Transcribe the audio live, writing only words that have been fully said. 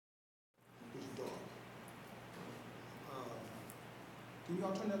Can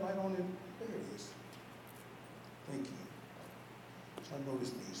y'all turn that light on? There it is. Thank you. So I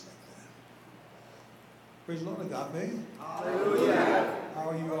noticed things like that. Praise the Lord, agape. Hallelujah. How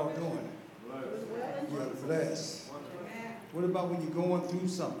are you all doing? You're blessed. What about when you're going through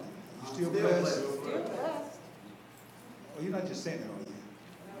something? You still blessed? Still blessed. Oh, you're not just saying it, are you?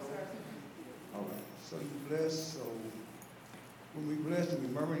 All right. So you're blessed. So when we blessed, do we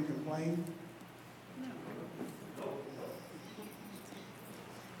murmur and complain?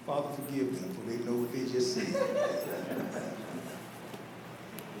 Father, forgive them, for they know what they just said.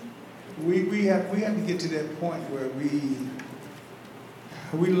 we have to get to that point where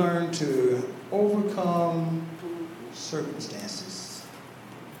we learn to overcome circumstances.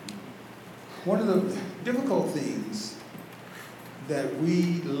 One of the difficult things that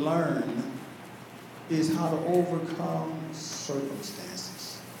we learn is how to overcome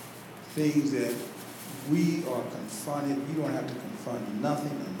circumstances. Things that we are confronted. We don't have to confront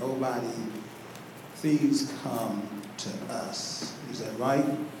nothing or nobody. Things come to us. Is that right?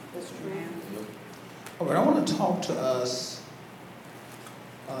 That's true. All right, I want to talk to us.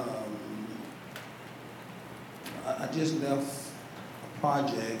 I just left a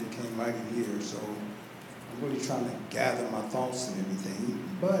project and came right in here, so I'm really trying to gather my thoughts and everything.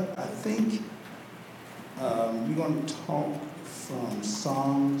 But I think we're going to talk from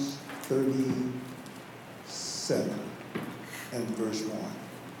Psalms 37 and verse 1.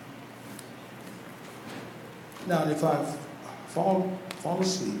 Now, if I fall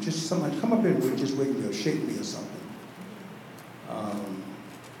asleep, just somebody come up here and just wake me or shake me or something.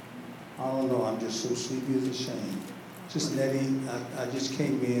 I don't know, I'm just so sleepy it's a shame. Just Nettie, I just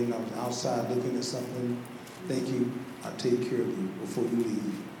came in, I was outside looking at something. Thank you, I'll take care of you before you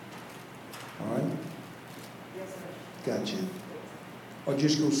leave. All right? Yes, sir. Gotcha. Or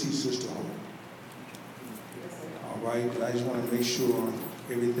just go see Sister Hope. Yes, sir. All right, I just want to make sure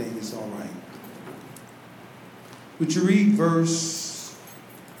everything is all right. Would you read verse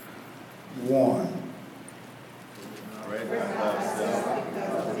 1?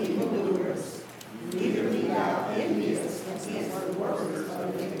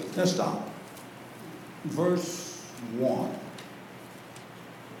 Now stop. Verse 1.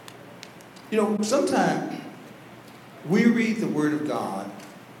 You know, sometimes we read the Word of God,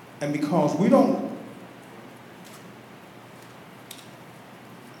 and because we don't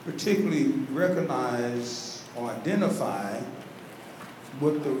particularly recognize or identify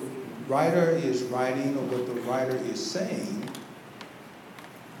what the writer is writing or what the writer is saying,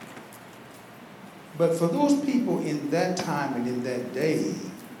 but for those people in that time and in that day,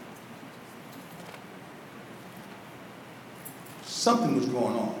 something was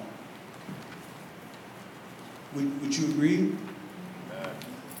going on. Would you agree?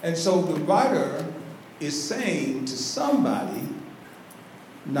 And so the writer is saying to somebody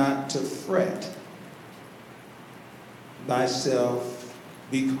not to fret thyself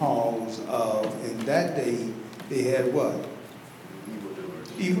because of, in that day, they had what?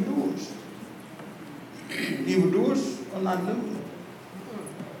 Evildoers. Evildoers are not new.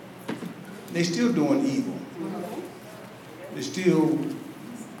 They're still doing evil. They're still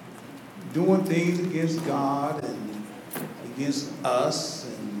doing things against God and against us.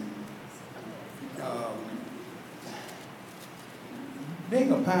 And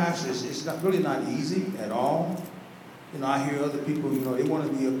being a pastor is really not easy at all. You know, I hear other people, you know, they want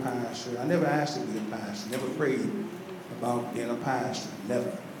to be a pastor. I never asked to be a pastor. Never prayed about being a pastor.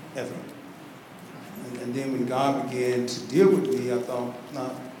 Never, ever. And then when God began to deal with me, I thought,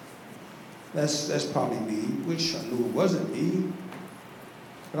 no, that's probably me, which I knew it wasn't me.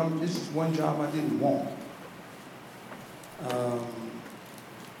 But this is one job I didn't want.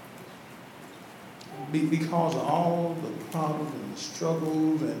 Because of all the problems and the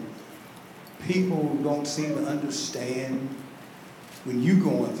struggles, and people don't seem to understand when you're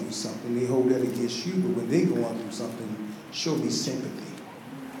going through something, they hold that against you, but when they're going through something, show me sympathy.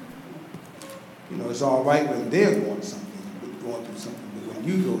 You know, it's all right when they're going through something, but when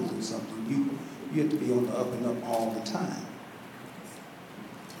you go through something, you have to be on the up and up all the time.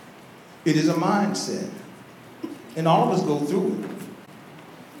 It is a mindset, and all of us go through it.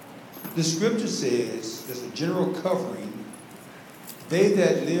 The scripture says, there's a general covering, they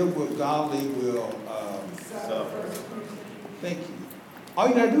that live with godly will suffer. Thank you. All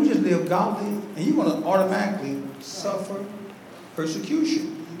you gotta do is just live godly, and you're gonna automatically suffer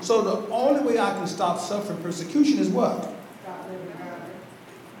persecution. So the only way I can stop suffering persecution is what? Stop living godly.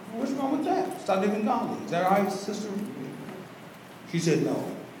 What's wrong with that? Stop living godly. Is that all right, sister? She said no,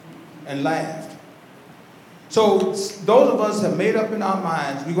 and laughed. So those of us have made up in our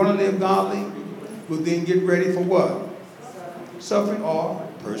minds, we're going to live godly, we'll then get ready for what? suffering, or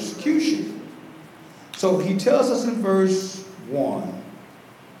persecution. So he tells us in verse 1,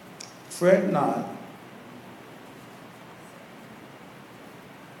 fret not.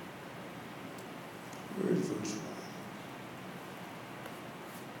 Where is verse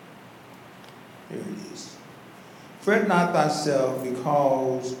 1? Here it is. Fret not thyself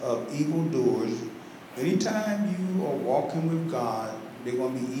because of evildoers. Anytime you are walking with God, they're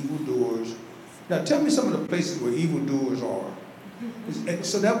going to be evildoers. Now tell me some of the places where evildoers are.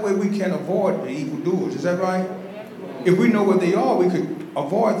 So that way we can avoid the evildoers. Is that right? If we know what they are, we could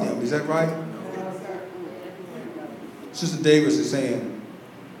avoid them. Is that right? Sister Davis is saying,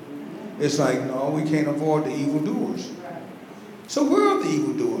 it's like, no, we can't avoid the evildoers. So where are the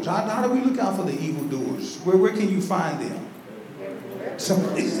evildoers? How do we look out for the evildoers? Where can you find them?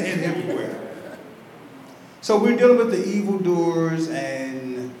 Somebody said everywhere. So we're dealing with the evildoers,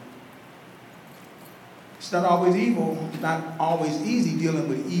 and it's not always evil. It's not always easy dealing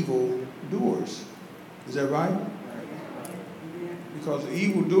with evildoers. Is that right? Because the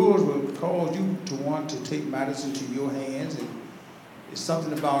evildoers will cause you to want to take matters into your hands, and it's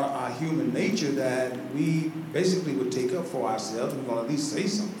something about our human nature that we basically would take up for ourselves. We're going to at least say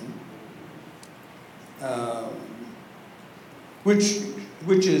something,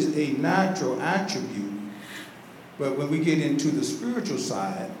 which is a natural attribute. But when we get into the spiritual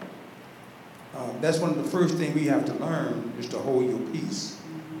side, that's one of the first things we have to learn is to hold your peace.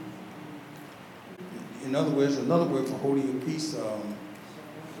 In other words, another word for holding your peace.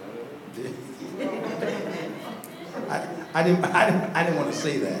 I didn't want to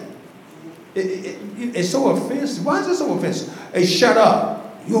say that. It's so offensive. Why is it so offensive? Hey, shut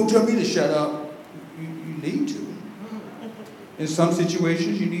up. You don't tell me to shut up. You need to. In some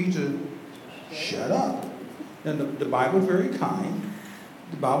situations, you need to shut up. And the Bible is very kind.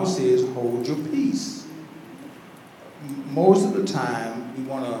 The Bible says, hold your peace. Most of the time, we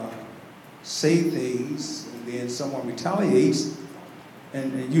want to say things, and then someone retaliates,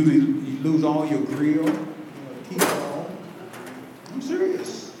 and you lose all your grill. Keep it on. I'm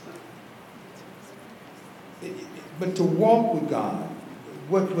serious. But to walk with God,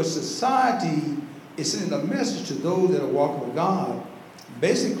 what society is sending a message to those that are walking with God,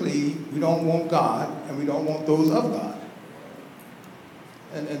 basically, we don't want God, and we don't want those of God.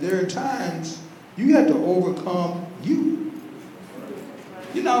 And there are times you have to overcome you.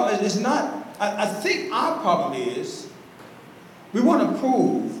 You know, it's not, I think our problem is, we want to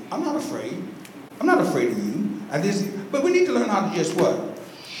prove, I'm not afraid. I'm not afraid of you. But we need to learn how to just what?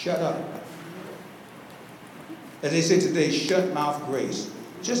 Shut up. As they say today, shut mouth grace.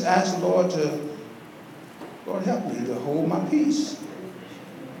 Just ask the Lord Lord help me to hold my peace.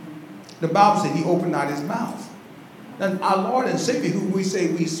 The Bible said he opened not his mouth. And our Lord and Savior, who we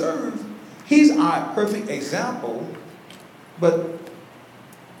say we serve, he's our perfect example, but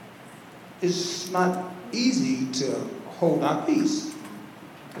it's not easy to hold our peace.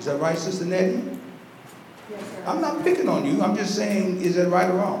 Is that right, Sister Nettie? Yes, sir. I'm not picking on you. I'm just saying, is that right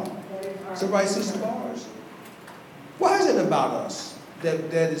or wrong? Is that right, Sister Bars? Why is it about us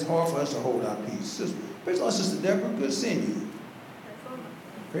that it's hard for us to hold our peace? Praise the Lord, Sister Deborah. Good seeing you.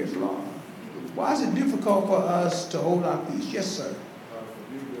 Praise the Lord. Why is it difficult for us to hold our peace? Yes, sir.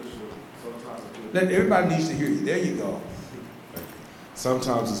 Everybody needs to hear you. There you go.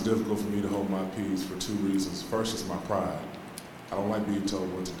 Sometimes it's difficult for me to hold my peace for two reasons. First is my pride. I don't like being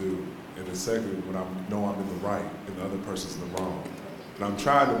told what to do. And the second, when I know I'm in the right and the other person's in the wrong. And I'm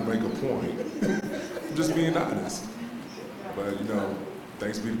trying to make a point. I'm just being honest. But, you know,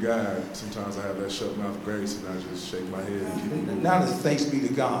 thanks be to God, sometimes I have that shut mouth grace and I just shake my head and keep moving. Now it's thanks be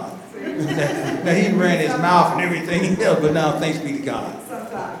to God. Now he ran his mouth and everything else, but now thanks be to God.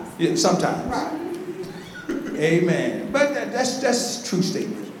 Sometimes. Yeah, sometimes. Right. Amen. But that's a true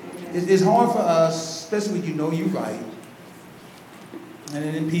statement. It's hard for us, especially when you know you're right. And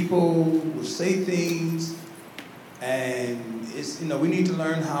then people will say things, and it's, you know, we need to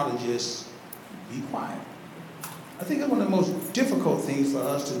learn how to just be quiet. I think that's one of the most difficult things for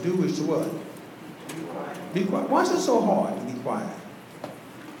us to do is to what? Be quiet. Why is it so hard to be quiet?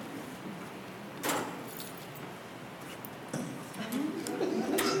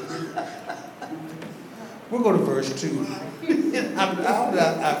 We'll go to verse 2.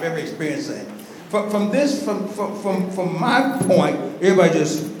 I've ever experienced that. From my point, everybody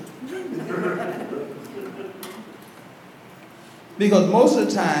just... Because most of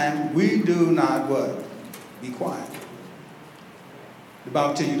the time, we do not what? Be quiet. The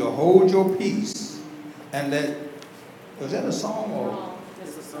Bible tells you to hold your peace and let... Was that a song? Or?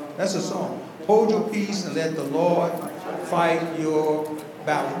 That's a song. Hold your peace and let the Lord fight your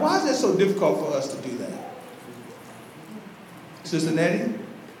battle. Why is it so difficult for us to do that? Sister Nettie?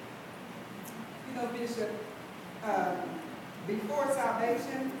 You know, Bishop, before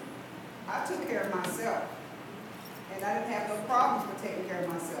salvation, I took care of myself. And I didn't have no problems with taking care of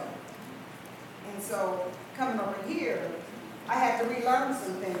myself. And so, coming over here, I had to relearn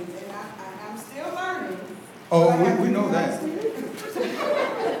some things, and I'm still learning. Oh, but I have we to know relearn that. some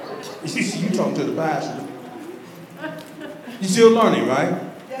things. You talking to the pastor. You're still learning, right?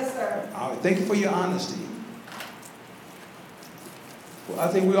 Yes, sir. All right, thank you for your honesty. Well, I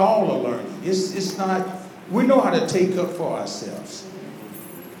think we all are learning. It's not, we know how to take up for ourselves.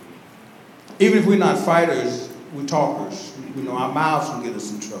 Even if we're not fighters, we're talkers. You know, our mouths can get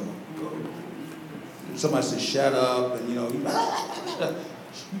us in trouble. Somebody says, shut up, and you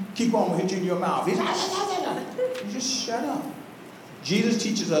keep on hitting in your mouth. You just shut up. Jesus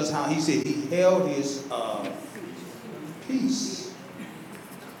teaches us how he said he held his peace.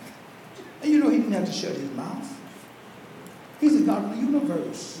 And you know he didn't have to shut his mouth. He's the God of the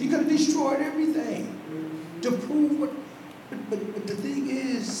universe. He could have destroyed everything to prove what. But the thing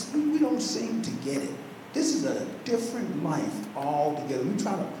is, we don't seem to get it. This is a different life altogether. We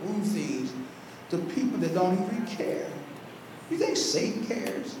try to prove things to people that don't even care. You think Satan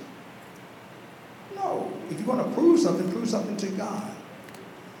cares? No. If you're going to prove something to God.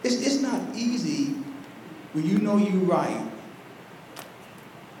 It's not easy when you know you're right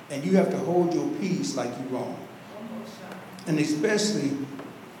and you have to hold your peace like you're wrong. And especially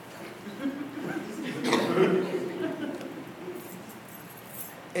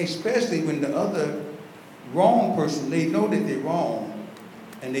when the other wrong person, they know that they're wrong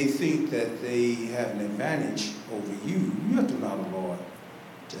and they think that they have an advantage over you. You have to allow the Lord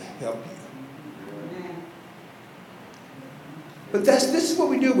to help you. But this is what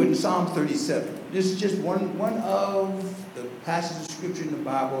we deal with in Psalm 37. This is just one of the passages of scripture in the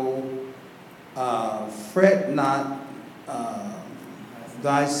Bible. Fret not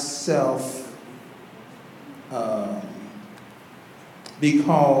thyself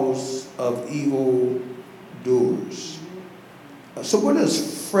because of evil doers. So what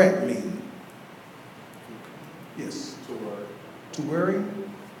does fret mean? Yes. To worry.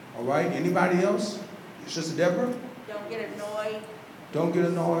 All right. Anybody else? Sister Deborah? Don't get annoyed. Don't get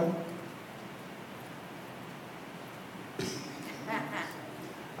annoyed.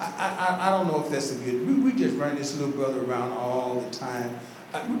 I don't know if that's a good. We just run this little brother around all the time.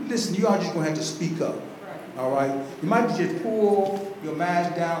 Listen, you all just gonna have to speak up. All right. You might just pull your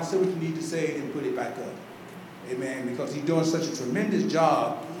mask down, say what you need to say, and put it back up. Amen. Because he's doing such a tremendous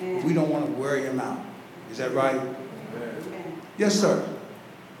job, we don't want to wear him out. Is that right? Amen. Yes, sir.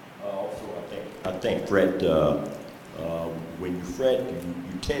 Also, I think fret. When you fret,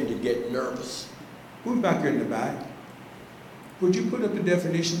 you tend to get nervous. Who's back here in the back? Would you put up the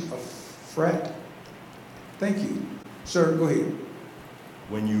definition of fret? Thank you. Sir, go ahead.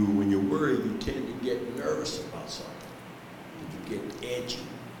 When you worry, you tend to get nervous about something. You get edgy.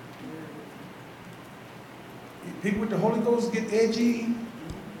 People with the Holy Ghost get edgy.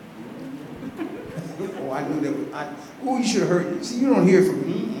 Oh, I knew that. You should have heard. See, you don't hear from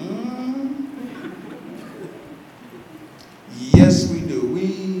me. Yes, we do.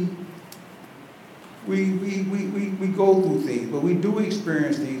 We go through things, but we do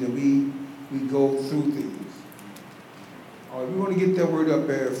experience things, and we go through things. All right, we want to get that word up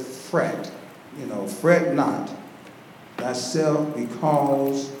there, fret. Fret not thyself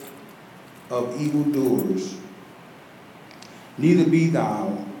because of evildoers. Neither be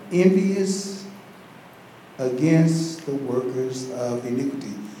thou envious against the workers of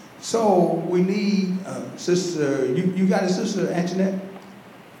iniquity. So we need, sister, you got a sister, Antoinette?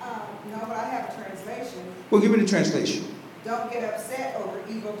 No, but I have a translation. Well, give me the translation. Don't get upset over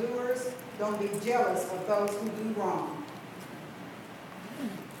evildoers. Don't be jealous of those who do wrong.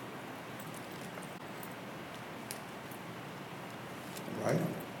 Right?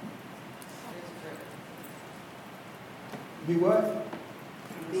 Be what?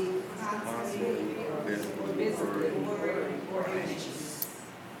 Be constantly or visibly worried or anxious.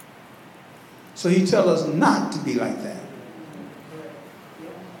 So he tells us not to be like that.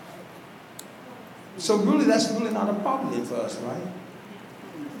 So really, that's really not a problem then for us, right?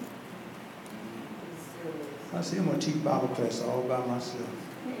 I see I'm going to teach Bible class all by myself.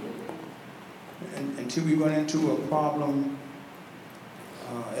 And until we run into a problem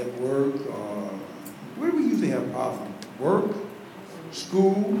at work, or where do we usually have problems? Work,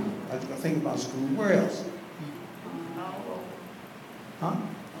 school. I think about school. Where else? Huh?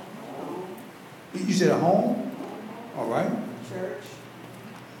 You said at home? All right. Church.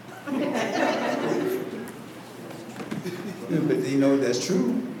 But that's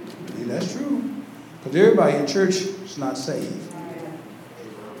true. That's true. Because everybody in church is not saved.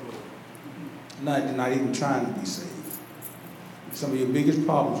 not even trying to be saved. Some of your biggest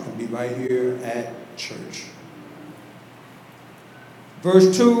problems can be right here at church.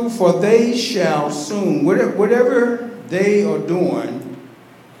 Verse 2, for they shall soon, whatever they are doing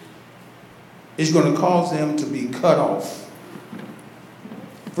is going to cause them to be cut off.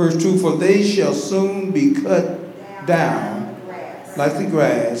 Verse 2, for they shall soon be cut down like the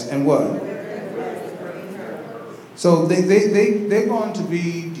grass, and what? So they're going to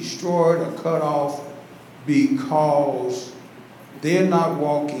be destroyed or cut off because they're not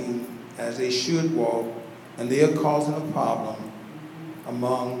walking as they should walk, and they are causing a problem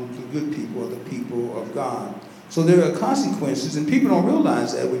among the good people, the people of God. So there are consequences, and people don't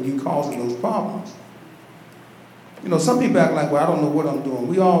realize that when you're causing those problems. You know, some people act like, well, I don't know what I'm doing.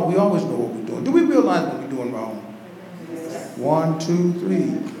 We always know what we're doing. Do we realize what we're doing wrong? 1, 2,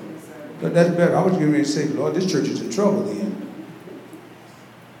 3. But that's better. I was getting ready to say, Lord, this church is in trouble then.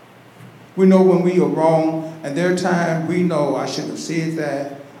 We know when we are wrong, and there are times we know I shouldn't have said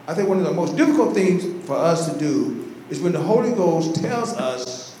that. I think one of the most difficult things for us to do is when the Holy Ghost tells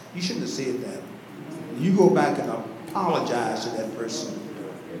us, you shouldn't have said that. You go back and apologize to that person.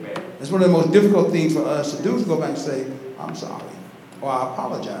 That's one of the most difficult things for us to do, is go back and say, I'm sorry, or I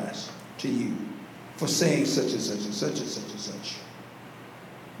apologize to you for saying such and such and such and such and such.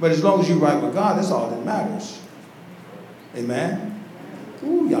 But as long as you're right with God, that's all that matters. Amen?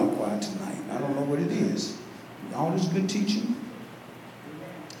 Ooh, y'all quiet tonight. I don't know what it is. All this good teaching.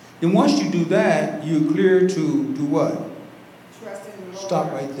 Then once you do that, you're clear to do what? Trust in the Lord.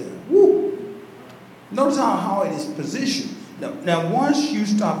 Stop right there. Woo! Notice how it is positioned. Now, once you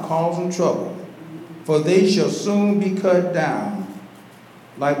stop causing trouble, for they shall soon be cut down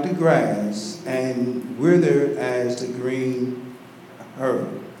like the grass and wither as the green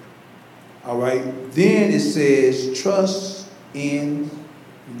herb. All right? Then it says, trust in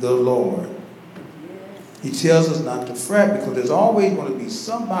the Lord. He tells us not to fret, because there's always going to be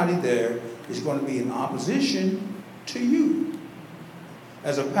somebody there that's going to be in opposition to you.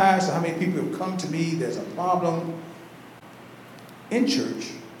 As a pastor, how many people have come to me, there's a problem in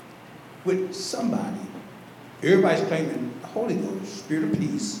church with somebody. Everybody's claiming the Holy Ghost, Spirit of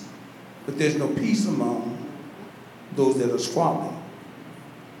peace, but there's no peace among those that are squabbling.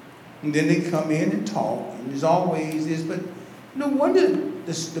 And then they come in and talk, and there's always this, but no wonder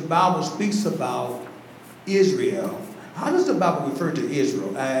the Bible speaks about Israel. How does the Bible refer to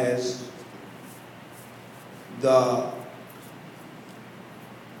Israel? As the, oh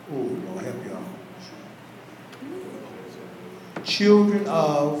Lord help y'all, children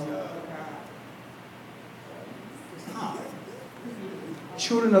of God.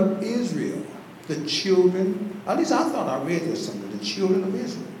 Children of Israel. The children, at least I thought I read this somewhere, the children of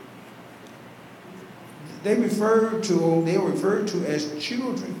Israel. They are referred to as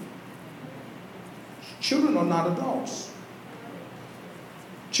children. Children are not adults.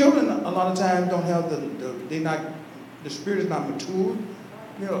 Children a lot of times don't have the spirit is not matured.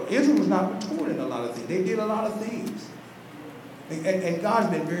 You know, Israel was not matured in a lot of things. They did a lot of things. And God's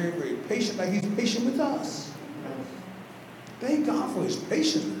been very, very patient, like He's patient with us. Thank God for His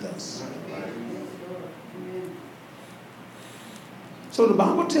patience with us. So the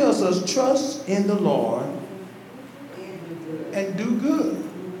Bible tells us, trust in the Lord and do good.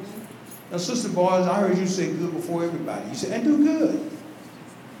 Now, Sister Boys, I heard you say good before everybody. You said, and do good.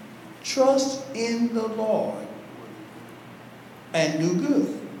 Trust in the Lord and do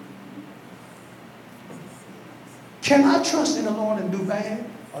good. Can I trust in the Lord and do bad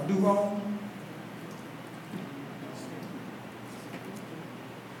or do wrong?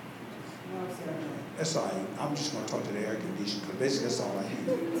 That's all right. I'm just going to talk to the air conditioner, because basically that's all I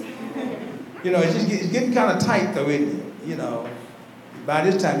hear. You know, it's getting kind of tight though, isn't it? You know, by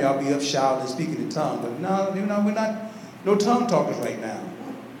this time y'all be up shouting and speaking in tongues. But no, you know, we're not no tongue talkers right now.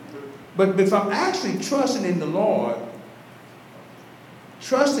 But if I'm actually trusting in the Lord,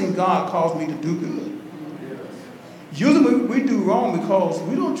 trusting God calls me to do good. Usually we do wrong because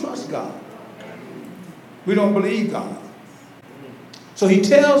we don't trust God. We don't believe God. So He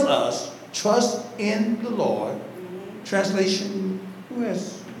tells us, trust in the Lord. Translation, who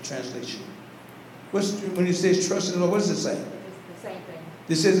has translation? When it says trust in the Lord, what does it say? It's the same thing.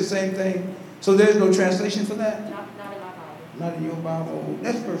 This says the same thing? So there's no translation for that? Not in my Bible. Not in your Bible.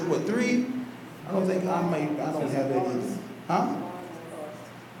 That's verse what, 3? I don't think I don't have that either. Huh?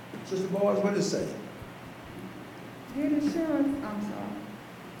 Sister Boys, what does it say?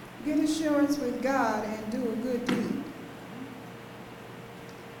 Get assurance with God and do a good deed.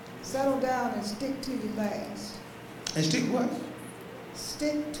 Settle down and stick to your last. And stick what?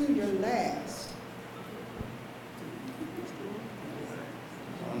 Stick to your last.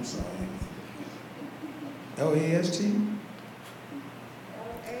 I'm sorry. L-A-S-T?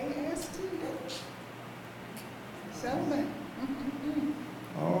 A-S-T. Settlement.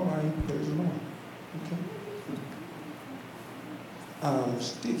 All right, praise the Lord. Okay.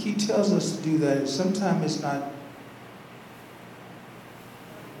 Stick, he tells us to do that, and sometimes it's not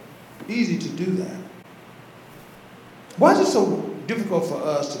easy to do that. Why is it so difficult for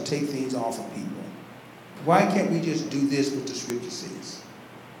us to take things off of people? Why can't we just do this what the scripture says?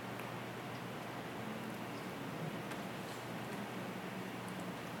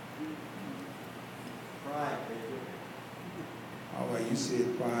 Pride, baby. All right, you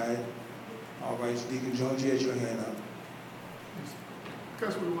said pride. All right, Deacon Jones, you had your hand up.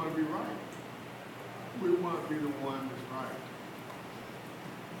 Because we want to be right. We want to be the one that's right.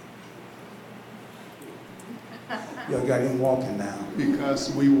 Y'all got him walking now. Because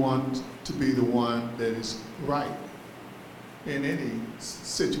we want to be the one that is right. In any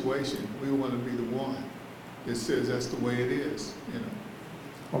situation, we want to be the one that says that's the way it is, you know.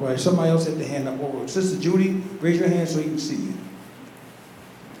 All right, somebody else had their hand up. Over. Sister Judy, raise your hand so he can see you.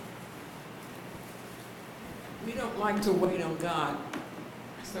 We don't like to wait on God.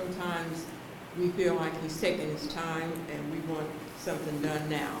 Sometimes we feel like he's taking his time and we want something done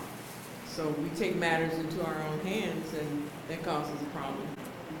now. So we take matters into our own hands and that causes a problem.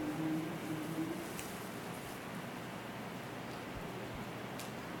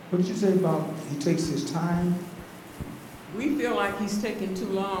 What did you say about he takes his time? We feel like he's taking too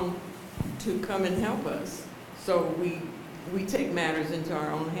long to come and help us. So we take matters into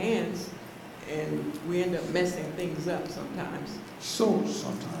our own hands and we end up messing things up sometimes. So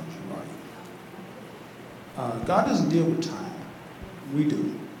sometimes you're right. God doesn't deal with time. We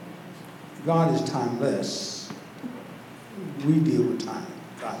do. God is timeless. We deal with time.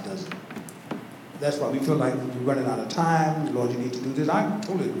 God doesn't. That's why we feel like we're running out of time. Lord, you need to do this. I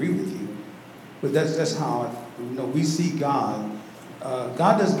totally agree with you. But that's how we see God.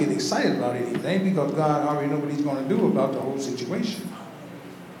 God doesn't get excited about anything because God already knows what he's going to do about the whole situation.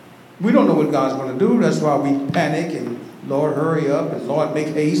 We don't know what God's going to do. That's why we panic and, Lord, hurry up, and Lord, make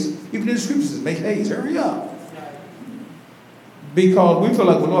haste. Even in the scriptures, make haste, hurry up. Because we feel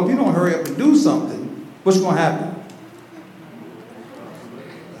like, well, Lord, if you don't hurry up and do something, what's going to happen?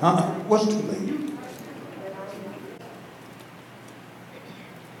 What's too late?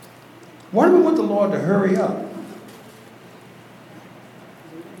 Why do we want the Lord to hurry up?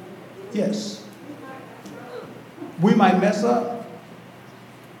 Yes. We might mess up.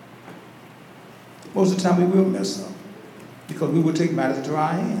 Most of the time we will mess up because we will take matters into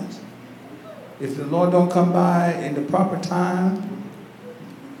our hands. If the Lord don't come by in the proper time,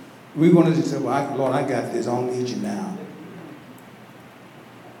 we're going to just say, well, Lord, I got this. I don't need you now.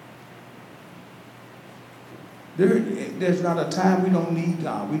 There's not a time we don't need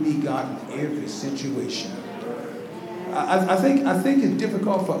God. We need God in every situation. I think it's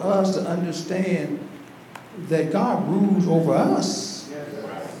difficult for us to understand that God rules over us.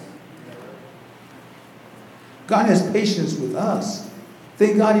 God has patience with us.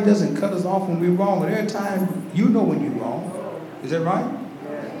 Thank God he doesn't cut us off when we're wrong. But every time you know when you're wrong. Is that right?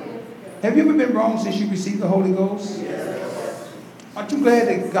 Have you ever been wrong since you received the Holy Ghost? Aren't you glad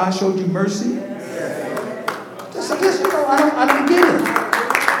that God showed you mercy? I don't get it.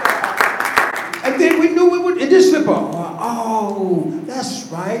 And then we knew we would, it just slip off. Oh, that's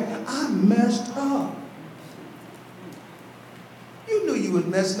right. I messed up. You knew you was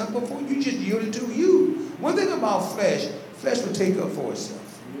messing up before you just yielded to you. One thing about flesh will take up for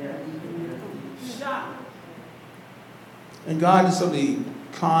itself. And God is certainly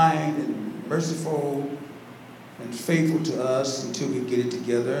kind and merciful and faithful to us until we get it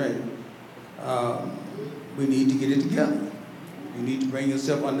together. And we need to get it together. You need to bring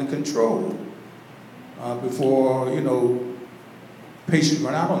yourself under control before, patience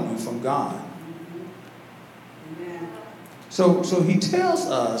run out on you from God. So he tells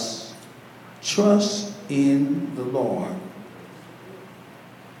us, trust in the Lord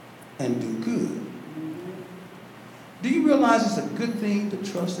and do good. Do you realize it's a good thing to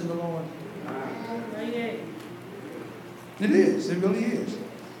trust in the Lord? It is. It really is.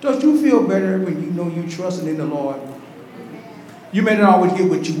 Don't you feel better when you know you're trusting in the Lord? You may not always get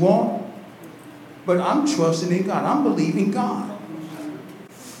what you want, but I'm trusting in God. I'm believing God.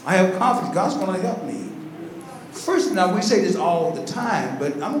 I have confidence God's going to help me. First, now we say this all the time,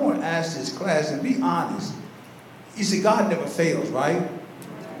 but I'm going to ask this class and be honest. You see, God never fails, right?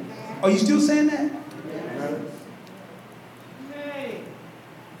 Are you still saying that?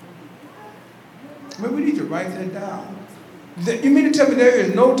 Well, we need to write that down. You mean to tell me there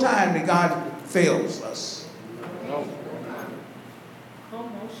is no time that God fails us?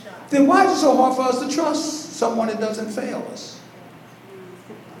 then why is it so hard for us to trust someone that doesn't fail us?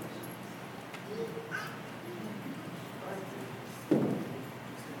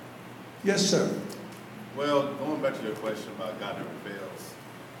 Yes, sir. Well, going back to your question about God never fails,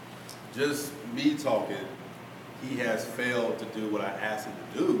 just me talking, he has failed to do what I asked him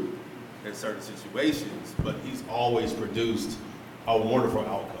to do in certain situations, but he's always produced a wonderful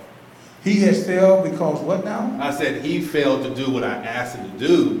outcome. He has failed because what now? I said he failed to do what I asked him to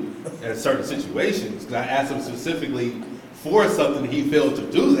do in certain situations, because I asked him specifically for something, he failed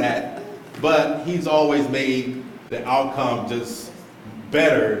to do that, but he's always made the outcome just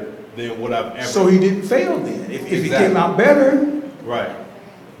better than what I've ever. So he didn't fail then. If he Exactly. came out better. Right.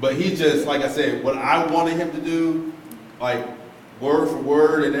 But he just, like I said, what I wanted him to do, like word for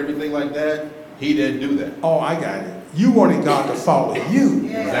word and everything like that, he didn't do that. Oh, I got it. You wanted God to follow you.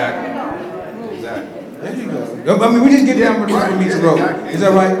 Exactly. Exactly. There you go. I mean, we just get down with the rubber meets the road. Is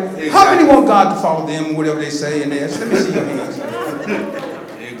that right? Exactly. How many want God to follow them, whatever they say in there? Let me see your hands.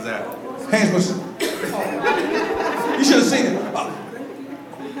 Exactly. Hands was. You should have seen it.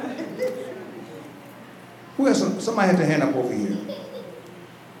 Who has somebody had their hand up over here?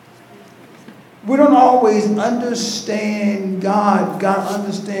 We don't always understand God. God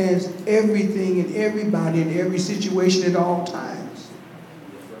understands everything and everybody in every situation at all times.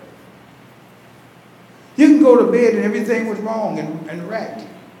 You can go to bed and everything was wrong and wrecked.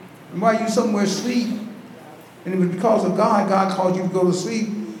 And while you somewhere asleep, and it was because of God, God called you to go to sleep.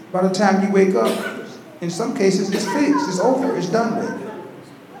 By the time you wake up, in some cases it's fixed, it's over, it's done with.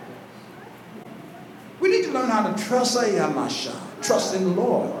 We need to learn how to trust in the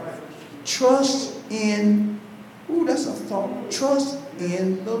Lord. Trust in, that's a thought. Trust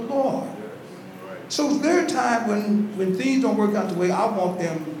in the Lord. So there are times when things don't work out the way I want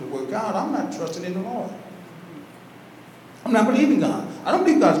them to work out, I'm not trusting in the Lord. I'm not believing God. I don't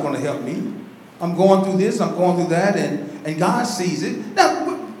believe God's going to help me. I'm going through this, I'm going through that, and God sees it. Now,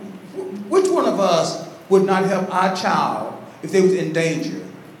 which one of us would not help our child if they was in danger?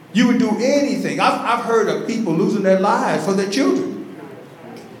 You would do anything. I've heard of people losing their lives for their children.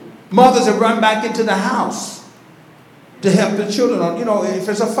 Mothers have run back into the house to help the children, if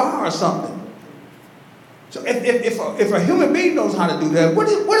there's a fire or something. So if a human being knows how to do that,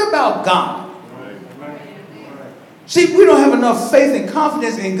 what about God? See, we don't have enough faith and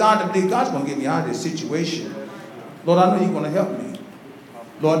confidence in God to believe God's going to get me out of this situation. Lord, I know you're going to help me.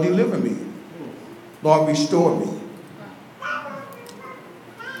 Lord, deliver me. Lord, restore me.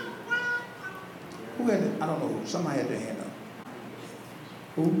 Who had it? I don't know. Somebody had their hand up.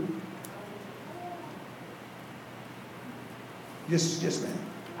 Who? Yes, ma'am.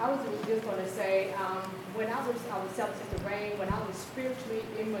 I was just going to say, when I was telling Sister Rain, when I was spiritually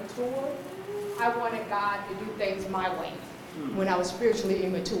immature, I wanted God to do things my way when I was spiritually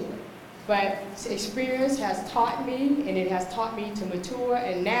immature. But experience has taught me, and it has taught me to mature,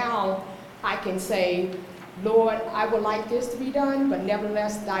 and now I can say, Lord, I would like this to be done, but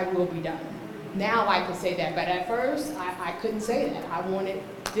nevertheless, thy will be done. Now I can say that, but at first, I couldn't say that. I wanted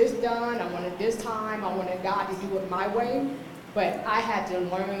this done, I wanted this time, I wanted God to do it my way, but I had to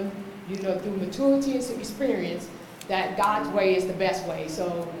learn, through maturity and experience, that God's way is the best way,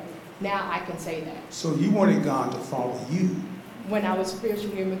 so now I can say that. So you wanted God to follow you. When I was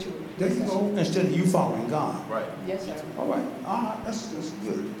spiritually immature. There you go, instead of you following God. Right. Yes, sir. All right, that's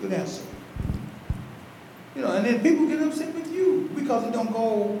good answer. And then people get upset with you because it don't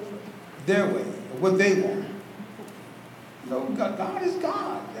go their way or what they want. God is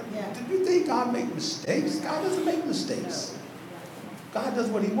God. Yeah. Do you think God makes mistakes? God doesn't make mistakes. God does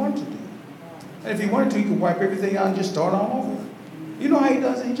what he wants to do. And if he wanted to, he could wipe everything out and just start all over. You know how he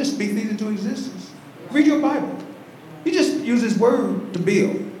does it? He just speaks things into existence. Read your Bible. He just uses his word to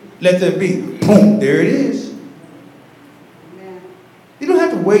build. Let there be. Boom, there it is. Amen. You don't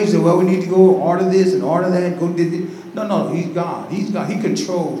have to wait and say, well, we need to go order this and order that. Go did this. No, he's God. He's God. He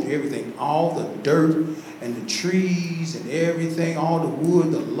controls everything. All the dirt and the trees and everything, all the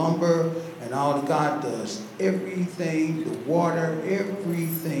wood, the lumber, and all that God does. Everything, the water,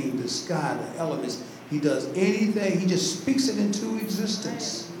 everything, the sky, the elements. He does anything. He just speaks it into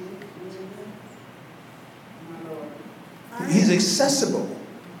existence. He's accessible.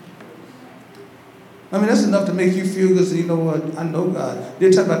 I mean, that's enough to make you feel good. So you know what? I know God. There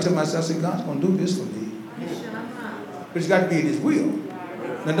are times I tell myself, I say, God's going to do this for me. But it's got to be in his will.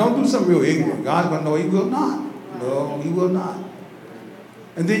 Now, don't do something real ignorant. God's going to know he will not. No, he will not.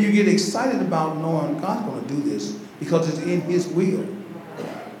 And then you get excited about knowing God's going to do this because it's in his will.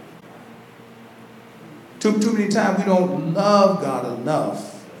 Too many times we don't love God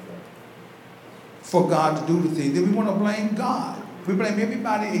enough for God to do the thing. Then we want to blame God. We blame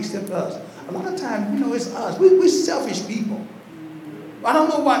everybody except us. A lot of times, you know, it's us. We're selfish people. I don't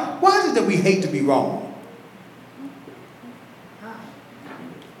know why. Why is it that we hate to be wrong?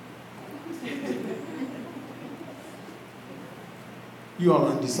 You all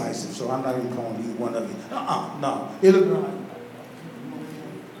are undecisive, so I'm not even calling either one of you. No. It looked right.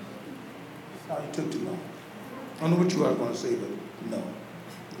 No, it took too long. I don't know what you are going to say, but no.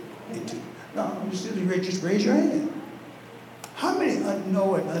 It took. No, you still just raise your hand. How many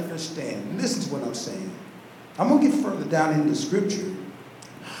know and understand? Listen to what I'm saying. I'm going to get further down in the scripture.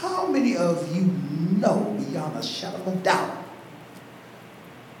 How many of you know beyond a shadow of a doubt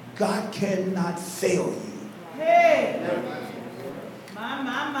God cannot fail you? Hey!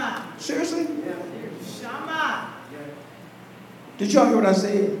 My. Seriously? Shama. Did y'all hear what I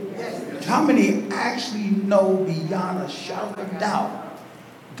said? Yes. How many actually know beyond a shadow of a doubt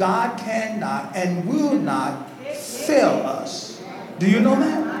God cannot and will not fail us? Do you know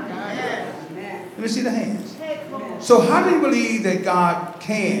that? Let me see the hands. So how do you believe that God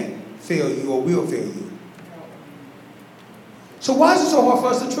can fail you or will fail you? So why is it so hard for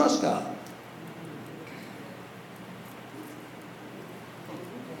us to trust God?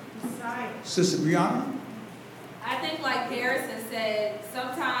 Sister Brianna? I think like Harrison said,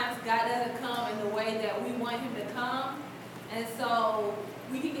 sometimes God doesn't come in the way that we want him to come. And so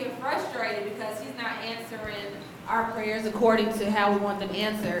we can get frustrated because he's not answering our prayers according to how we want them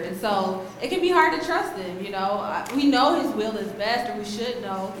answered. And so it can be hard to trust him, you know. We know his will is best, or we should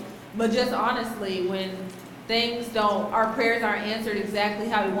know. But just honestly, when our prayers aren't answered exactly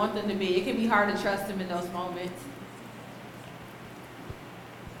how we want them to be, it can be hard to trust him in those moments.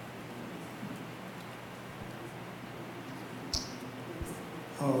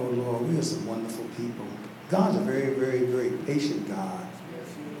 Oh, Lord, we are some wonderful people. God's a very, very, very patient God.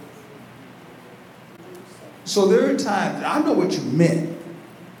 So there are times, I know what you meant,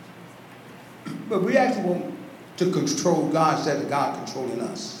 but we actually want to control God instead of God controlling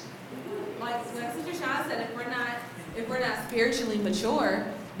us. Like Sister Shawn said, if we're not spiritually mature,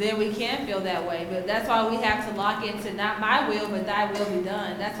 then we can feel that way. But that's why we have to lock into not my will, but thy will be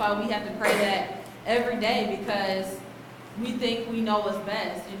done. That's why we have to pray that every day, because we think we know what's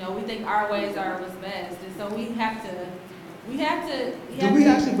best. You know, we think our ways are what's best. And so we have to. Do we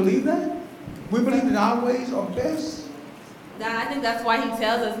actually believe that? We believe that our ways are best? I think that's why he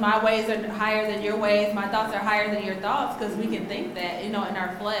tells us, my ways are higher than your ways, my thoughts are higher than your thoughts, because we can think that, you know, in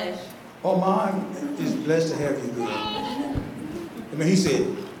our flesh. Oh, mine is blessed to have you good. I mean, he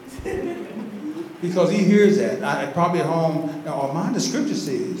said, because he hears that. I probably at home, now, oh, mine, the scripture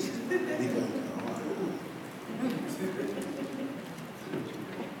says.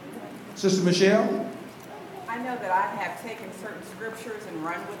 Sister Michelle? I know that I have taken certain scriptures and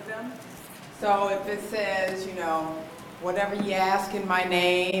run with them. So if it says, you know, whatever you ask in my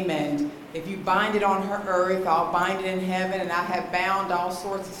name, and if you bind it on her earth, I'll bind it in heaven, and I have bound all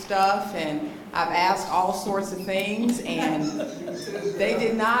sorts of stuff, and I've asked all sorts of things, and they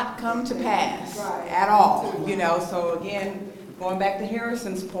did not come to pass at all, you know. So again, going back to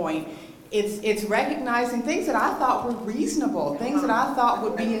Harrison's point, it's recognizing things that I thought were reasonable, things that I thought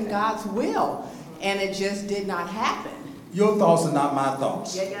would be in God's will, and it just did not happen. Your thoughts are not my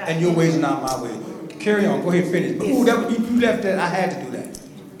thoughts, and your ways are not my ways. Carry on, go ahead and finish. But you left that, I had to do that.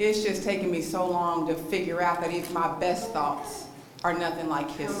 It's just taken me so long to figure out that even my best thoughts are nothing like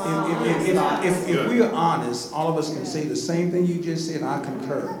his. If we are honest, all of us can say the same thing you just said, I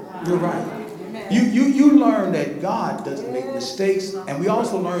concur. You're right. You learn that God doesn't make mistakes, and we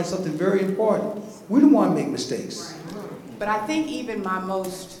also learn something very important. We don't want to make mistakes. But I think even my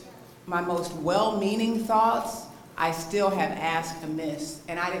most well-meaning thoughts, I still have asked amiss,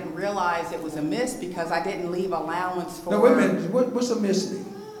 and I didn't realize it was amiss because I didn't leave allowance for. Now wait a minute, what's amiss mean?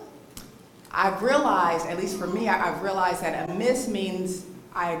 I've realized, at least for me, I've realized that amiss means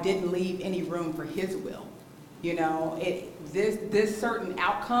I didn't leave any room for his will. You know, this certain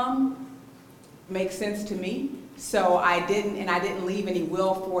outcome makes sense to me, so I didn't leave any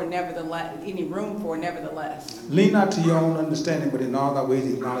room for nevertheless. Lean not to your own understanding, but in all thy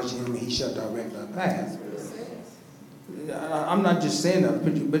ways acknowledge him, and he shall direct our path. I'm not just saying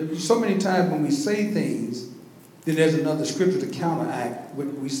that, but so many times when we say things, then there's another scripture to counteract what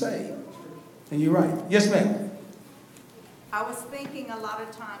we say. And you're right. Yes, ma'am. I was thinking a lot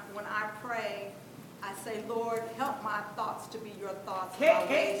of times when I pray, I say, Lord, help my thoughts to be your thoughts, my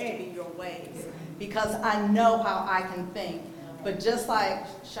ways to be your ways. Because I know how I can think. But just like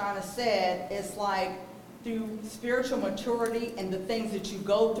Shauna said, it's like through spiritual maturity and the things that you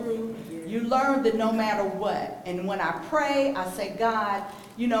go through, you learn that no matter what. And when I pray, I say, God,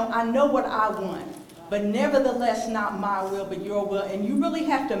 you know, I know what I want. but nevertheless not my will but your will. And you really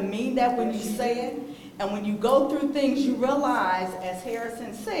have to mean that when you say it. And when you go through things, you realize, as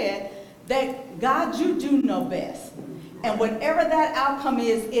Harrison said, that God, you do know best. And whatever that outcome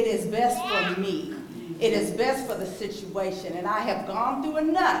is, it is best for me. It is best for the situation. And I have gone through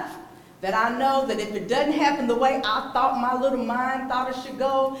enough that I know that if it doesn't happen the way I thought my little mind thought it should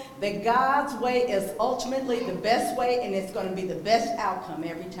go, that God's way is ultimately the best way, and it's going to be the best outcome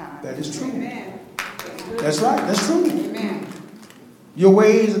every time. That is true. Amen. That's right. That's true. Amen. Your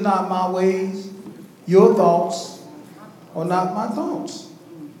ways are not my ways. Your thoughts are not my thoughts.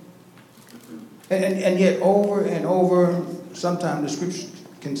 And yet over and over, sometimes the scripture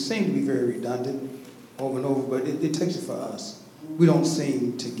can seem to be very redundant over and over, but it takes it for us. We don't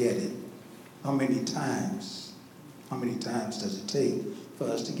seem to get it. How many times does it take for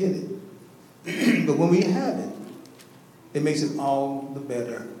us to get it? But when we have it, it makes it all the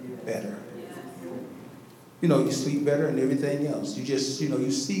better. You know, you sleep better and everything else. You just,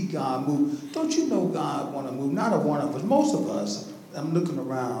 you see God move. Don't you know God want to move? Not a one of us. Most of us, I'm looking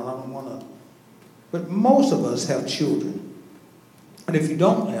around, I don't want to, but most of us have children. And if you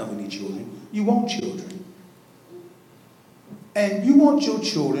don't have any children, you want children. And you want your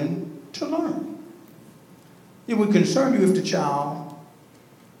children to learn. It would concern you if the child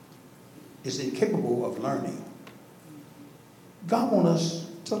is incapable of learning. God wants us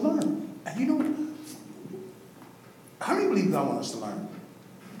to learn. And how many believe God wants us to learn?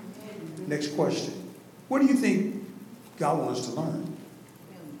 Next question. What do you think God wants us to learn?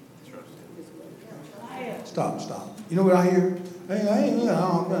 Stop. You know what I hear? I don't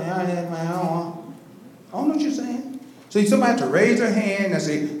know what you're saying. So somebody have to raise their hand and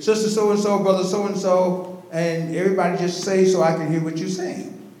say, sister so-and-so, brother so-and-so, and everybody just say so I can hear what you're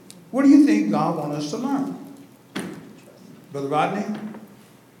saying. What do you think God wants us to learn? Brother Rodney?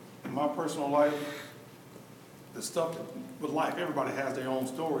 In my personal life, the stuff with life, everybody has their own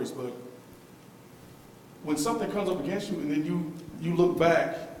stories, but when something comes up against you and then you look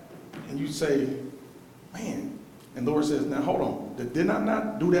back and you say, man, and the Lord says, now hold on, did I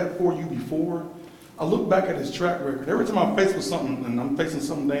not do that for you before? I look back at his track record. Every time I'm faced with something, and I'm facing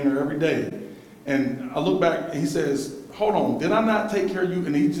something dang every day, and I look back and he says, hold on, did I not take care of you?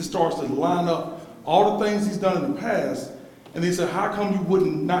 And he just starts to line up all the things he's done in the past. And he said, how come you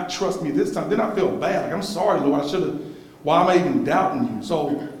wouldn't not trust me this time? Then I feel bad. Like, I'm sorry, Lord, I should have. Why am I even doubting you?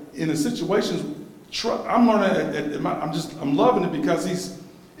 So in the situations, I'm learning, I'm loving it because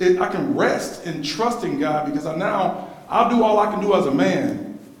I can rest in trusting God because I'll do all I can do as a man.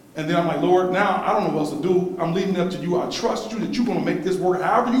 And then I'm like, Lord, now I don't know what else to do. I'm leaving it up to you. I trust you that you're going to make this work.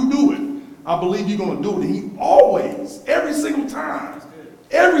 However you do it, I believe you're going to do it. And he always, every single time,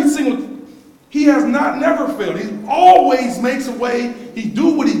 he has never failed. He always makes a way. He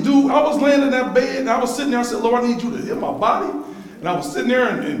do what he do. I was laying in that bed and I was sitting there. I said, Lord, I need you to heal my body. And I was sitting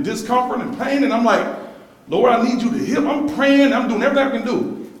there in discomfort and pain. And I'm like, Lord, I need you to heal. I'm praying. I'm doing everything I can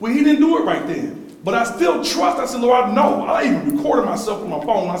do. Well, he didn't do it right then. But I still trust. I said, Lord, I know. I even recorded myself on my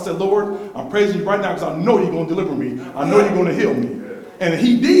phone. I said, Lord, I'm praising you right now because I know you're going to deliver me. I know you're going to heal me. And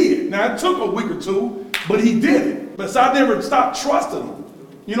he did. Now, it took a week or two, but he did it. But so I never stopped trusting him.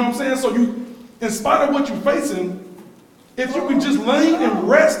 You know what I'm saying? So in spite of what you're facing, if you can just lean and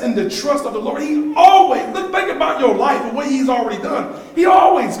rest in the trust of the Lord, he always, think about your life and what he's already done. He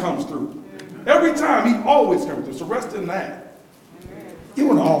always comes through. Every time, he always comes through. So rest in that. You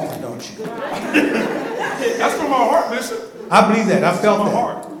want to offer, don't you? That's from my heart, Bishop. I believe that. I felt that.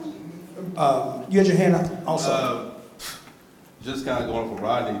 Heart. You had your hand up also. Just kind of going for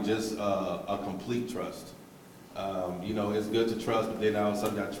Rodney, just a complete trust. It's good to trust, but then all of a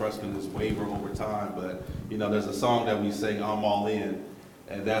sudden that trust can just waver over time. But, there's a song that we sing, I'm All In,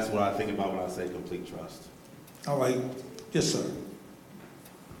 and that's what I think about when I say complete trust. All right. Yes, sir.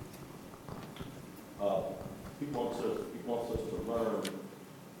 He wants us to learn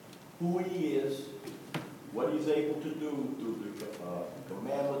who he is, what he's able to do through the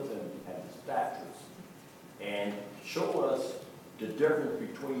commandments and statutes, and show us the difference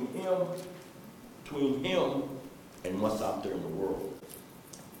between him and what's out there in the world.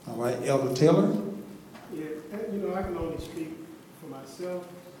 All right, Elder Taylor. Yeah, I can only speak for myself.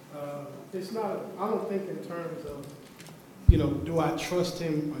 It's not, I don't think in terms of, do I trust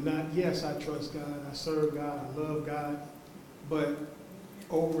him or not? Yes, I trust God, I serve God, I love God. But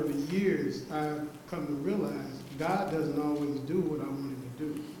over the years, I've come to realize God doesn't always do what I want him to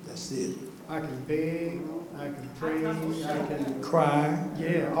do. That's it. I can beg, I can pray, I can cry.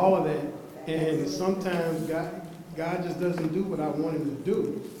 Yeah, all of that. And sometimes God just doesn't do what I want him to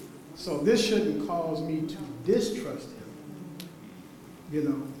do. So this shouldn't cause me to distrust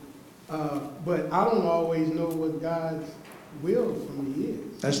him. But I don't always know what God's will for me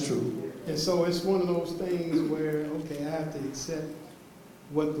is. That's true. And so it's one of those things where, okay, I have to accept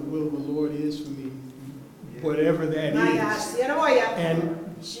what the will of the Lord is for me, whatever that My God, is. sit on ya.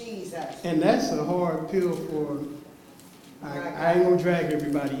 And, Jesus. and that's a hard pill for, I ain't gonna drag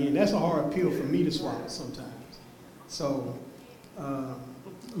everybody in. That's a hard pill for me to swallow sometimes. So,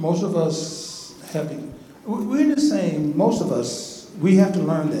 Most of us we're the same, most of us, we have to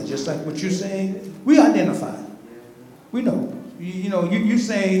learn that, just like what you're saying, we identify. We know. You're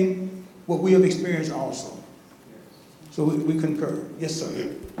saying what we have experienced also. So we concur. Yes,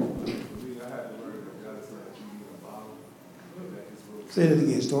 sir. Say that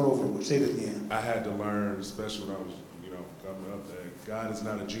again, start over, say that again. I had to learn, especially when I was, coming up, that God is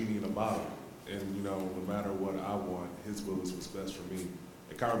not a genie in a bottle. And, no matter what I want, his will is what's best for me.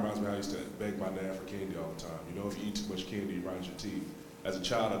 It kind of reminds me how I used to beg my dad for candy all the time. If you eat too much candy, you grind your teeth. As a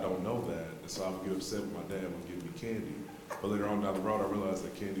child, I don't know that, and so I would get upset with my dad when he gave me candy. But later on down the road, I realized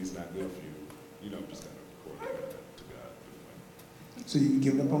that candy's not good for you. Just gotta coordinate that to God. So you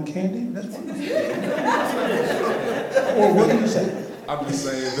giving up on candy? That's wonderful. Or what do you say? I'm just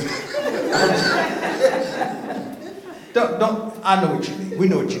saying that. I know what you mean. We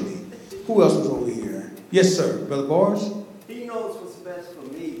know what you mean. Who else was over here? Yes, sir. Brother Boris? He knows what's best for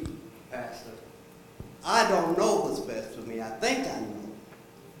me, Pastor. I don't know what's best for me. I think I know.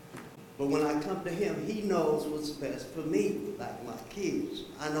 But when I come to him, he knows what's best for me, like my kids.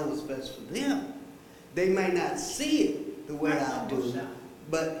 I know what's best for them. They may not see it the way I do,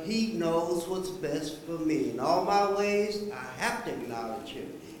 but he knows what's best for me. In all my ways, I have to acknowledge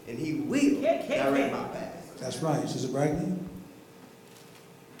him, and he will direct my path. That's right. Sister Bragdon?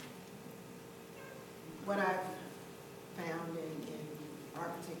 What I've found in our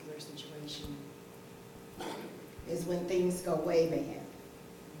particular situation is when things go way bad.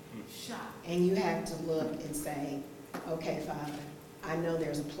 And you have to look and say, okay, Father, I know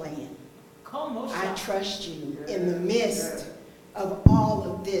there's a plan. I trust you in the midst of all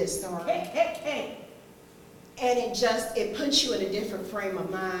of this. And it puts you in a different frame of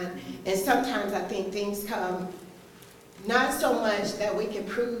mind. And sometimes I think things come not so much that we can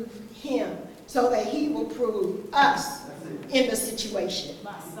prove him, so that he will prove us in the situation.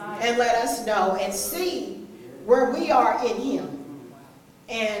 And let us know and see where we are in him.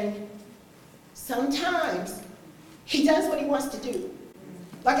 And sometimes he does what he wants to do.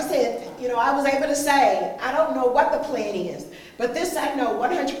 Like I said, I was able to say, I don't know what the plan is, but this I know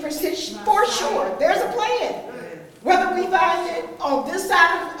 100% for sure. There's a plan. Whether we find it on this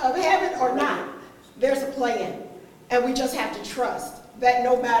side of heaven or not, there's a plan. And we just have to trust that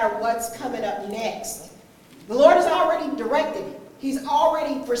no matter what's coming up next, the Lord has already directed it. He's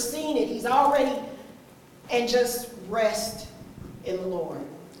already foreseen it. He's already, and just rest in the Lord.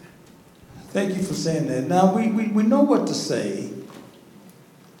 Thank you for saying that. Now, we know what to say,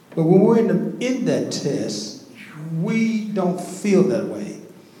 but when we're in that test, we don't feel that way.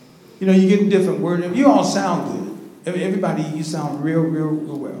 You get different words. You all sound good. Everybody, you sound real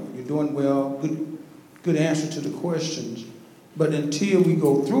well. You're doing well. Good answer to the questions. But until we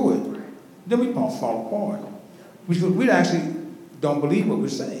go through it, then we fall apart. We actually don't believe what we're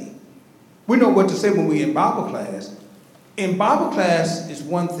saying. We know what to say when we're in Bible class. In Bible class is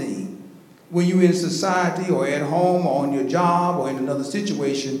one thing. When you're in society or at home or on your job or in another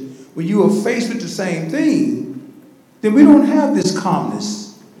situation, when you are faced with the same thing, then we don't have this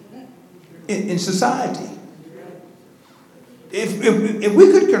calmness in society. If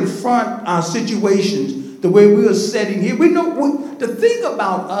we could confront our situations the way we are sitting here, we know the thing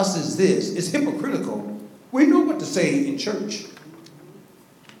about us is this: it's hypocritical. We know what to say in church.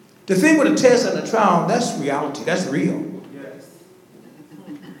 The thing with a test and a trial, that's reality. That's real.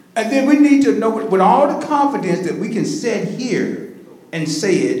 And then we need to know with all the confidence that we can sit here and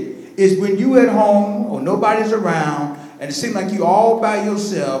say it, is when you at home or nobody's around and it seems like you're all by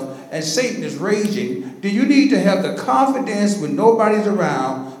yourself and Satan is raging, do you need to have the confidence when nobody's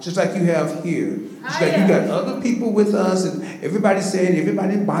around, just like you have here? Just like you got other people with us and everybody's saying,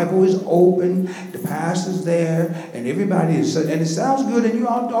 everybody's Bible is open, the pastor's there, and everybody is, and it sounds good and you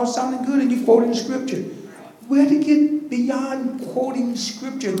all sounding good and you quoting scripture. We have to get beyond quoting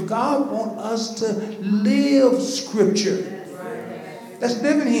scripture. God wants us to live scripture. Let's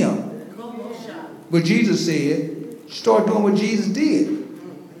live in him. What Jesus said, start doing what Jesus did.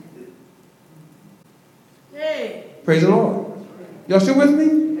 Praise the Lord. Y'all still with me?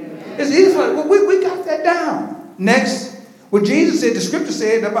 It's easy. We got that down. Next, what Jesus said, the scripture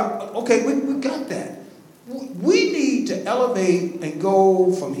said about, okay, we got that. We need to elevate and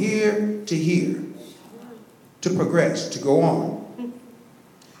go from here to here. To progress, to go on.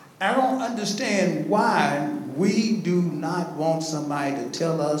 I don't understand why we do not want somebody to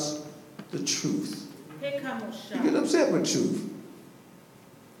tell us the truth. Here come a You get upset with truth.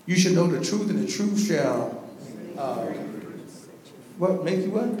 You should know the truth, and the truth shall, what, make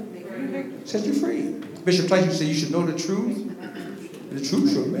you what? Set you free. Bishop Tyson said you should know the truth, and the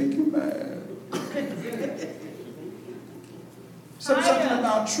truth shall make you mad. Something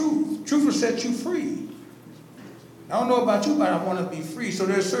about truth. Truth will set you free. I don't know about you, but I want to be free. So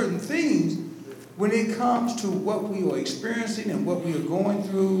there are certain things when it comes to what we are experiencing and what we are going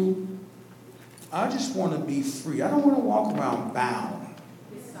through. I just want to be free. I don't want to walk around bound.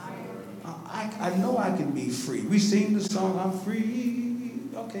 I know I can be free. We sing the song, I'm free.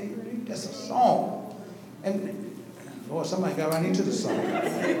 Okay, that's a song. And, Lord, somebody got right into the song.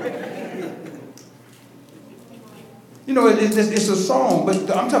 You know, it's a song, but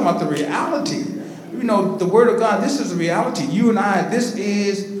I'm talking about the reality. You know, the Word of God, this is the reality. You and I, this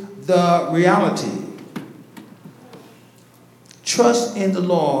is the reality. Trust in the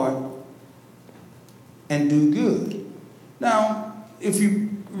Lord and do good. Now, if you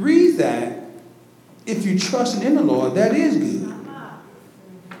read that, if you trust in the Lord, that is good.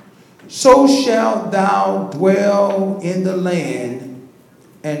 So shalt thou dwell in the land,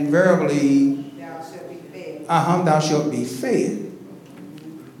 and verily thou shalt be fed.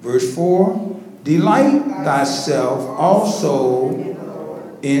 Verse 4, delight thyself also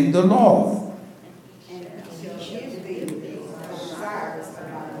in the Lord.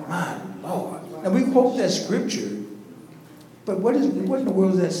 My Lord. Now we quote that scripture, but what in the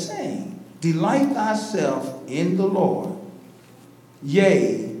world is that saying? Delight thyself in the Lord.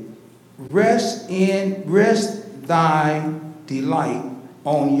 Yea, rest thy delight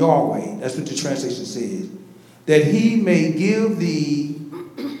on Yahweh. That's what the translation says. That he may give thee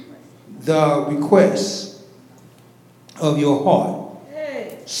the request of your heart.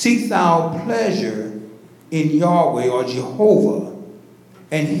 Seek thou pleasure in Yahweh or Jehovah,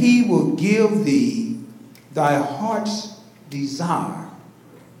 and he will give thee thy heart's desire.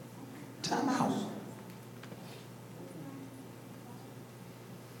 Time out.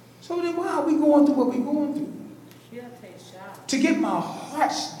 So then why are we going through what we're going through? To get my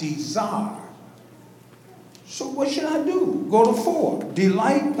heart's desire. So what should I do? Go to 4.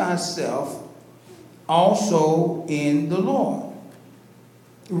 Delight thyself also in the Lord.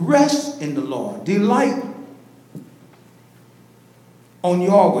 Rest in the Lord. Delight on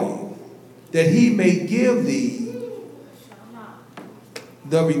Yahweh, that he may give thee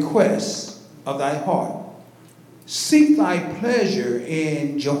the request of thy heart. Seek thy pleasure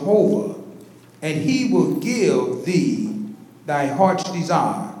in Jehovah, and he will give thee thy heart's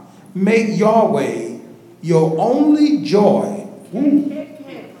desire. Make Yahweh your only joy,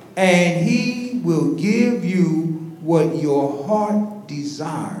 and he will give you what your heart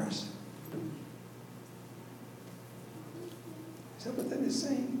desires. Is that what that is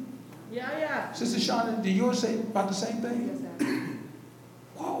saying? Yeah. Sister Shauna, do yours say about the same thing?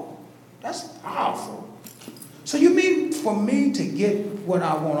 Whoa, that's powerful. So you mean for me to get what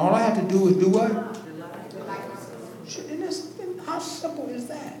I want, all I have to do is do what? How simple is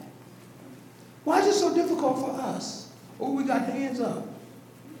that? Why is it so difficult for us? Oh, we got hands up.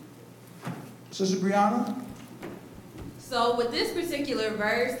 Sister Brianna? So with this particular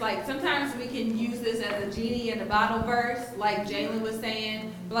verse, like sometimes we can use this as a genie in the bottle verse, like Jalen was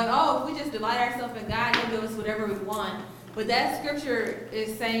saying. Like, oh, if we just delight ourselves in God, he'll give us whatever we want. But that scripture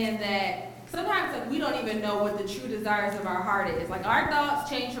is saying that sometimes like we don't even know what the true desires of our heart is. Like our thoughts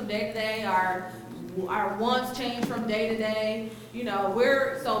change from day to day, our wants change from day to day. You know,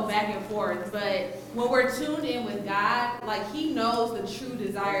 we're so back and forth. But when we're tuned in with God, like he knows the true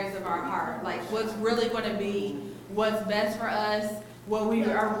desires of our heart. Like what's really going to be what's best for us, what we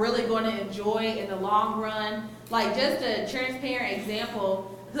are really going to enjoy in the long run. Like just a transparent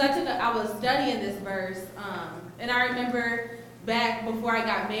example, because I was studying this verse, and I remember back before I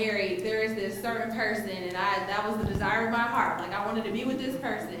got married, there is this certain person, and that was the desire of my heart. Like I wanted to be with this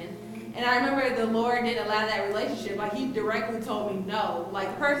person. And I remember the Lord didn't allow that relationship. Like he directly told me no. Like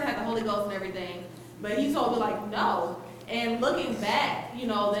the person had the Holy Ghost and everything, but he told me like no. And looking back, you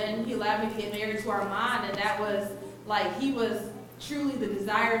know, then he allowed me to get married to Armand, and that was like he was truly the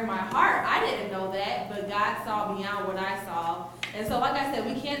desire of my heart. I didn't know that, but God saw beyond what I saw. And so like I said,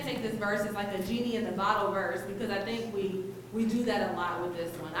 we can't take this verse as like a genie in the bottle verse, because I think we do that a lot with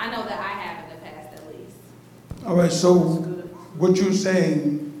this one. I know that I have in the past at least. All right, so what you're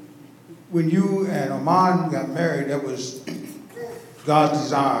saying, when you and Armand got married, that was God's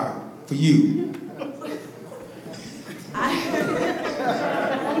desire for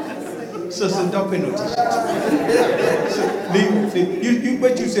Sister, don't pay no attention.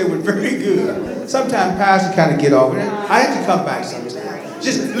 What you said was very good. Sometimes pastors kind of get off. I have to come back sometimes.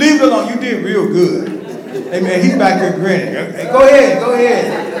 Just leave it alone. You did real good. Amen. He's back there grinning. Hey, go ahead.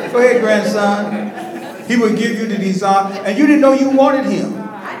 Go ahead, grandson. He will give you the desire. And you didn't know you wanted him.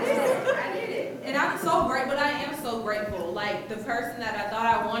 I did it. And I'm so grateful, but I am so grateful. Like, the person that I thought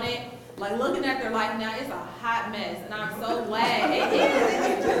I wanted, like, looking at their life now, it's a hot mess. And I'm so glad it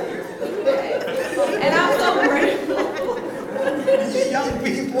is. And I'm so grateful. Young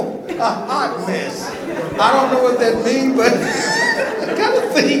people, a hot mess. I don't know what that means, but I kind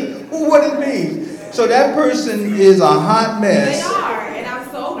of think what it means. So that person is a hot mess. They are, and I'm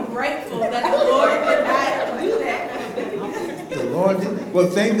so grateful that the Lord did not do that. The Lord did. Well,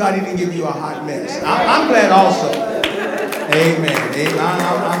 thank God He didn't give you a hot mess. I'm glad also. Amen.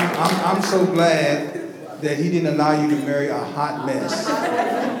 I'm so glad that He didn't allow you to marry a hot mess.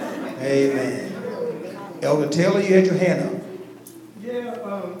 Amen. Elder Taylor, you had your hand up. Yeah,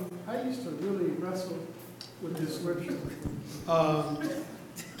 I used to really wrestle with this scripture.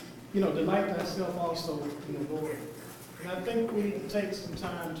 Delight thyself also in the Lord. And I think we need to take some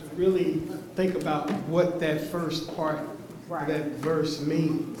time to really think about what that first part of that verse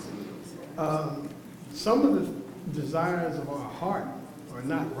means. Some of the desires of our heart are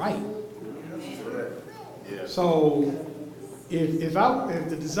not right. So if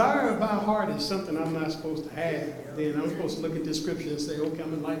the desire of our heart is something I'm not supposed to have, then I'm supposed to look at this scripture and say, okay, I'm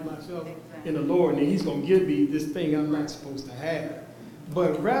going to delight myself in the Lord, and He's going to give me this thing I'm not supposed to have.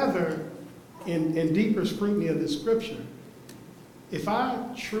 But rather, in deeper scrutiny of the scripture, if I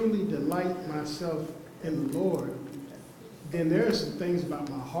truly delight myself in the Lord, then there are some things about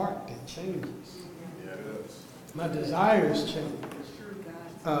my heart that changes. My desires change.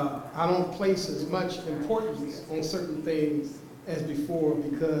 I don't place as much importance on certain things as before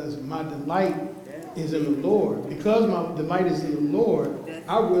because my delight is in the Lord. Because my delight is in the Lord,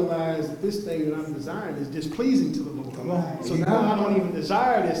 I realize that this thing that I'm desiring is displeasing to the Lord. So now I don't even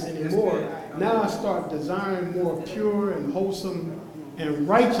desire this anymore. Now I start desiring more pure and wholesome and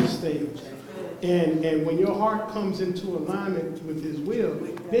righteous things. And when your heart comes into alignment with His will,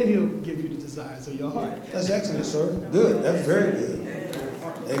 then He'll give you the desires of your heart. That's excellent, sir. Good. That's very good.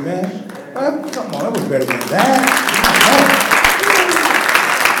 Amen. Well, come on, that was better than that.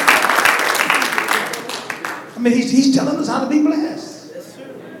 I mean, he's telling us how to be blessed.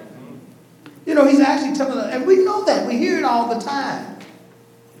 He's actually telling us, and we know that. We hear it all the time.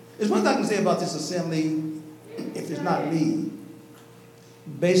 There's one thing I can say about this assembly, if it's not me.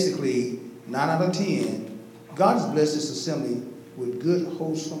 Basically, 9 out of 10, God has blessed this assembly with good,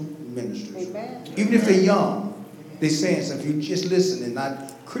 wholesome ministers. Amen. Even if they're young, they're saying something. If you just listen and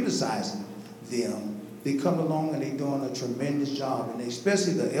not criticizing them, they come along and they're doing a tremendous job. And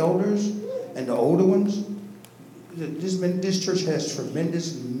especially the elders and the older ones, this church has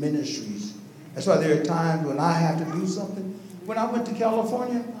tremendous ministries. That's why there are times when I have to do something. When I went to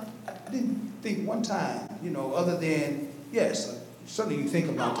California, I didn't think one time, other than, yes, certainly you think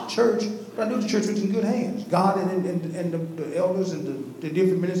about the church, but I knew the church was in good hands. God and the elders and the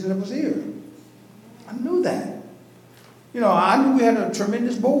different ministers that was here. I knew that. I knew we had a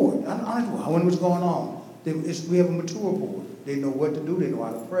tremendous board. I knew what was going on. We have a mature board. They know what to do. They know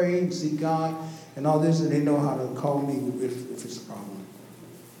how to pray and seek God and all this, and they know how to call me if it's a problem.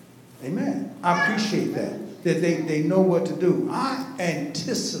 Amen. I appreciate that they know what to do. I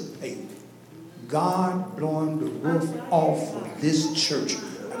anticipate God blowing the roof off of this church.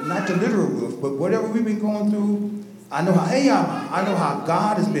 Not the literal roof, but whatever we've been going through, I know how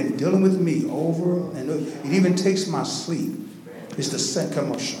God has been dealing with me over, and it even takes my sleep. It's the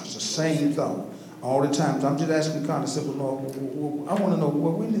same thought all the time. So I'm just asking God, I said, well, Lord, I want to know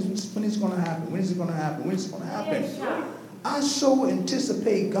when is it going to happen? When is it going to happen? When is it going to happen? I so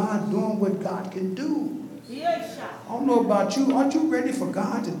anticipate God doing what God can do. I don't know about you. Aren't you ready for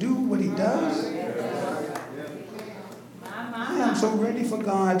God to do what He does? I am so ready for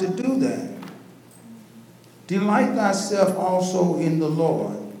God to do that. Delight thyself also in the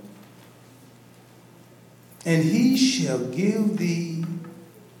Lord, and He shall give thee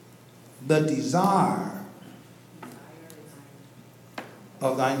the desire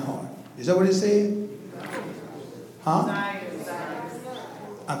of thine heart. Is that what it said? Huh?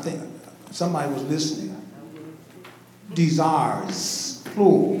 I think somebody was listening. Desires,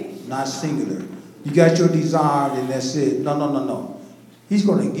 plural, not singular. You got your desire, and that's it. No. He's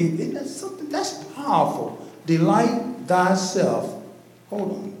going to give you. That's something that's powerful. Delight thyself.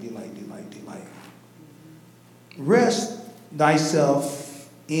 Hold on. Delight. Rest thyself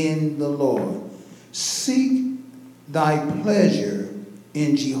in the Lord. Seek thy pleasure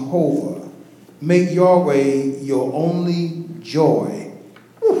in Jehovah. make your way your only joy.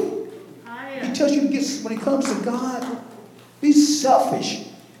 Whew. He tells you to get, when it comes to God, be selfish.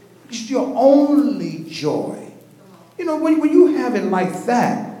 It's your only joy. You know, when you have it like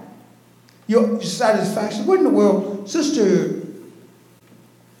that, your satisfaction, what in the world, Sister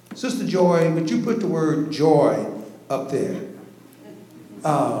Joy, but you put the word joy up there.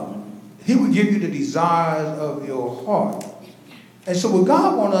 He would give you the desires of your heart. And so what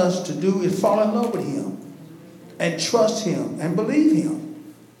God wants us to do is fall in love with him and trust him and believe him.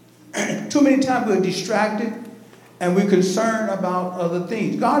 Too many times we're distracted and we're concerned about other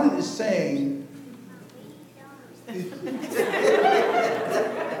things. God is saying,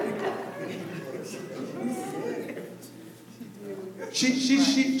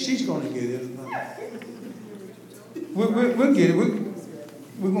 she's going to get it. We'll get it.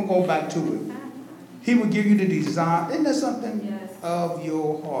 We're going to go back to it. He will give you the desire. Isn't that something? Yes. Of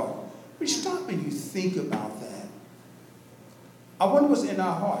your heart? We stop and you think about that. I wonder what's in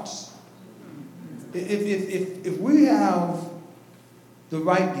our hearts. If we have the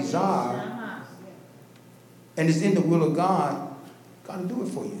right desire and it's in the will of God, God will do it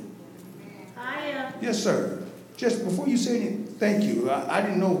for you. Yes, sir. Just before you say anything, thank you. I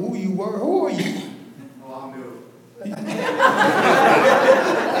didn't know who you were. Who are you? Oh, I'm new. I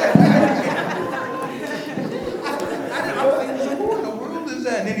didn't know. Who in the world is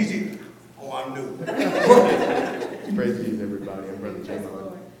that? And then he said, oh, I'm new. Praise Jesus, everybody. I'm Brother James.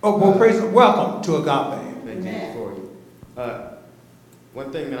 Oh, well, praise the welcome to Agape. Thank you for you.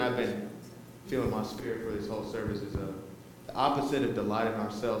 One thing that I've been feeling my spirit for this whole service is the opposite of delighting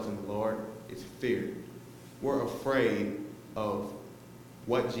ourselves in the Lord is fear. We're afraid of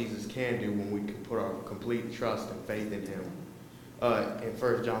what Jesus can do when we can put our complete trust and faith in him. In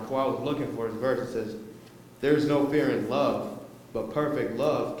 1 John 4, I was looking for his verse. It says, there is no fear in love, but perfect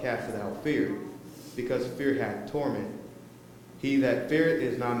love casteth out fear, because fear hath torment. He that feareth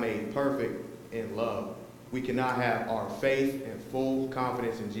is not made perfect in love. We cannot have our faith and full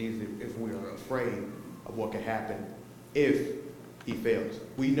confidence in Jesus if we are afraid of what could happen if he fails.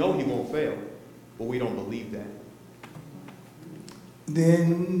 We know he won't fail, but we don't believe that.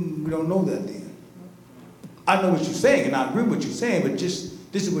 Then we don't know that then. I know what you're saying, and I agree with what you're saying, but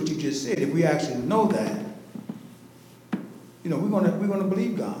just this is what you just said. If we actually know that, you know, we're gonna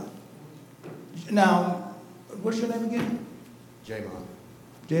believe God. Now, what's your name again? Jamon.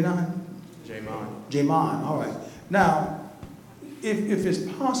 Jamon? Jamon, all right. Now, if it's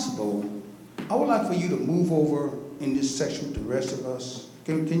possible, I would like for you to move over in this section with the rest of us.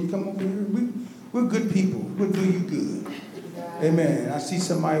 Can you come over here? We're good people. We'll do you good. Amen. I see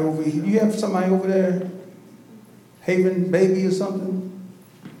somebody over here. You have somebody over there? Haven baby or something?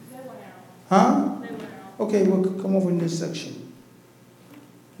 Huh? Okay, well, come over in this section.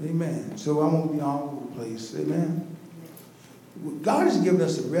 Amen. So I won't be all over the place. Amen. God has given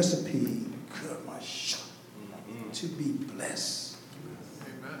us a recipe to be blessed.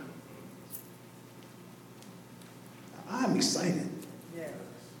 Amen. I'm excited.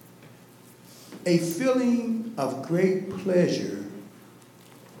 A feeling of great pleasure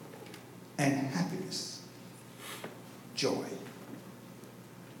and happiness, joy.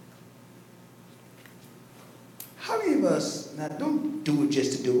 How many of us, now don't do it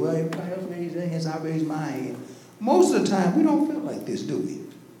just to do it, everybody else raise their hands, I raise my hand. Most of the time, we don't feel like this, do we?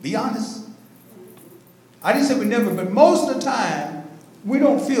 Be honest. I didn't say we never, but most of the time, we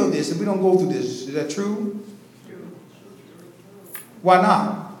don't feel this and we don't go through this. Is that true? Why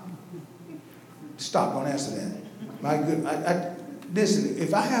not? Stop, don't answer that. My good, listen,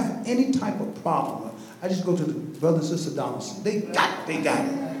 if I have any type of problem, I just go to the brother and sister Donaldson. They got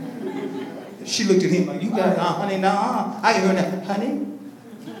it. She looked at him like, you got it, honey, nah, I can hear that, honey.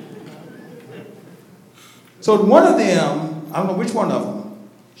 So one of them, I don't know which one of them,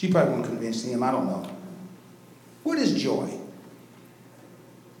 she probably won't convince him, I don't know. What is joy?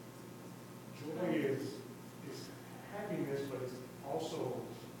 Joy is happiness, but it's also,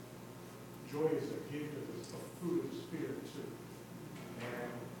 joy is a gift of the fruit of the Spirit too.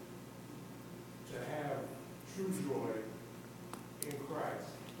 And to have true joy in Christ,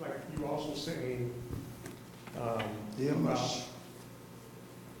 like you also saying about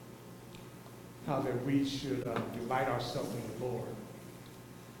how that we should delight ourselves in the Lord.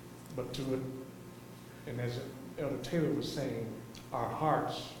 But to it, and as Elder Taylor was saying, our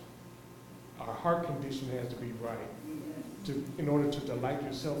heart condition has to be right. In order to delight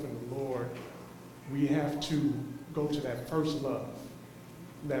yourself in the Lord, we have to go to that first love,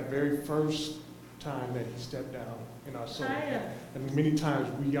 that very first time that he stepped down in our soul. And many times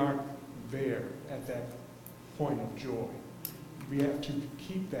we aren't there at that point of joy. We have to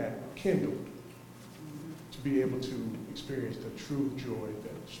keep that kindled be able to experience the true joy,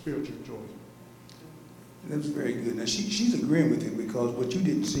 that spiritual joy. That was very good. Now, she's agreeing with you because what you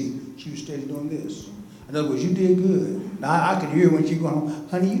didn't see, she was steady doing this. In other words, you did good. Now, I could hear when she going home,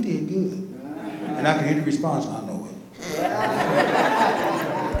 honey, you did good. And I can hear the response, I know it.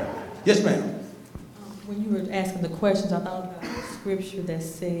 Yes, ma'am. When you were asking the questions, I thought about the scripture that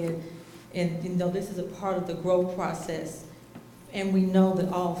said, and you know, this is a part of the growth process, and we know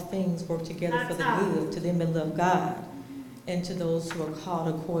that all things work together for the good to them that love God and to those who are called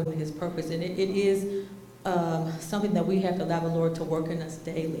according to his purpose. And it is something that we have to allow the Lord to work in us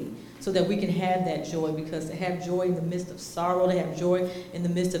daily so that we can have that joy, because to have joy in the midst of sorrow, to have joy in the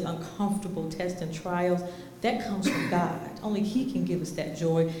midst of uncomfortable tests and trials, that comes from God. Only he can give us that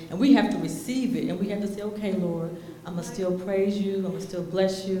joy, and we have to receive it, and we have to say, okay, Lord, I'm going to still praise you, I'm going to still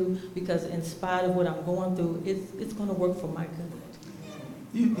bless you, because in spite of what I'm going through, it's going to work for my good.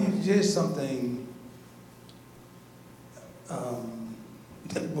 You did something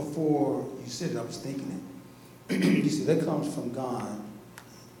that before you said it, I was thinking it. You said that comes from God.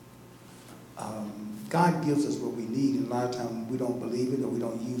 God gives us what we need, and a lot of times we don't believe it or we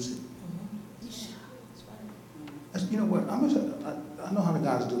don't use it. You know what? I know how the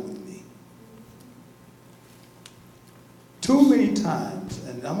God's doing with me. Too many times,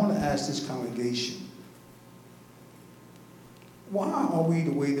 and I want to ask this congregation, why are we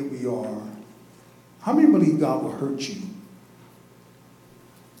the way that we are? How many believe God will hurt you?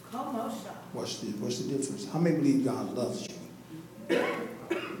 What's the difference? How many believe God loves you?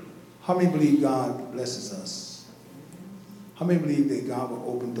 How many believe God blesses us? How many believe that God will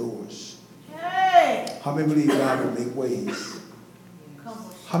open doors? How many believe God will make ways?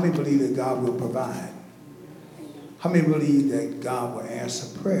 How many believe that God will provide? How many believe that God will answer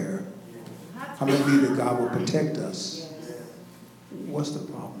prayer? How many believe that God will protect us? What's the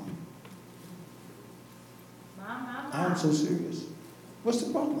problem? I am so serious. What's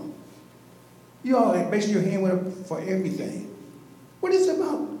the problem? You all basically your hand went up for everything. What is it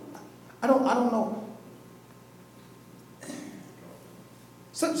about? I don't know.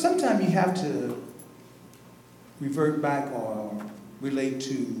 Sometimes you have to revert back or relate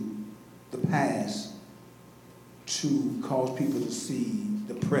to the past to cause people to see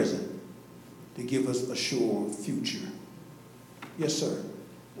the present, to give us a sure future. Yes, sir.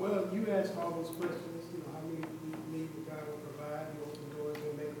 Well, you asked all those questions, how many need that God will provide, you open doors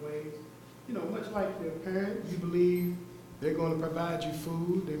and make ways. Much like your parent, you believe they're going to provide you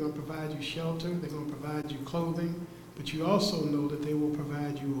food, they're going to provide you shelter, they're going to provide you clothing, but you also know that they will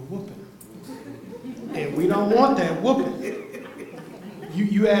provide you a whooping. And we don't want that whooping.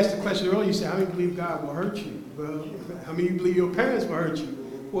 You asked the question earlier, you said, how many believe God will hurt you? Well, how many believe your parents will hurt you?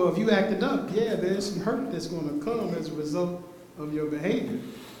 Well, if you acted up, yeah, there's some hurt that's going to come as a result of your behavior.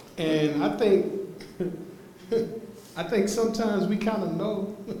 And I think sometimes we kind of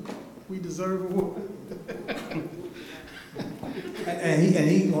know we deserve a whooping. And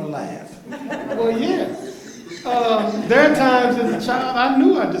he's going to laugh. Well, yeah. There are times as a child I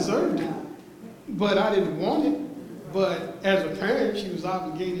knew I deserved it, but I didn't want it. But as a parent, she was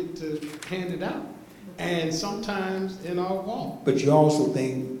obligated to hand it out. And sometimes in our walk. But you also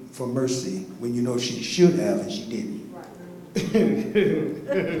think for mercy when you know she should have and she didn't.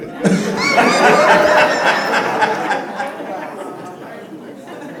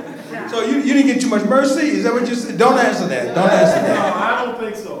 So you didn't get too much mercy? Is that what you said? Don't answer that. Don't answer that. No, I don't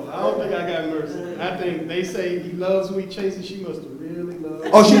think so. I don't think I got mercy. I think they say he loves who he chases. She must have really loved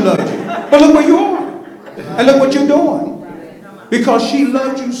him. Oh, she loved you. But look where you are. And look what you're doing. Because she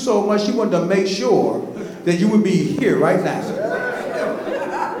loved you so much, she wanted to make sure that you would be here right now.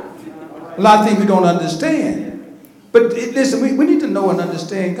 A lot of things we don't understand. But listen, we need to know and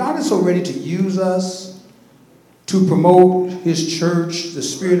understand God is so ready to use us to promote his church, the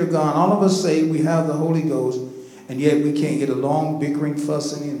Spirit of God. All of us say we have the Holy Ghost, and yet we can't get along, bickering,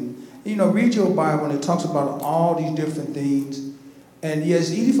 fussing. And, read your Bible, and it talks about all these different things. And yes,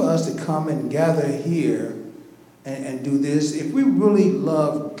 it's easy for us to come and gather here and do this. If we really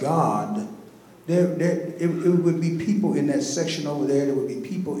love God, it would be people in that section over there. There would be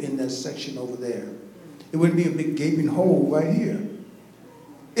people in that section over there. It wouldn't be a big gaping hole right here.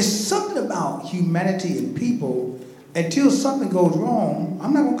 It's something about humanity and people. Until something goes wrong,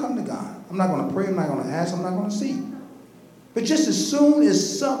 I'm not going to come to God. I'm not going to pray. I'm not going to ask. I'm not going to seek. But just as soon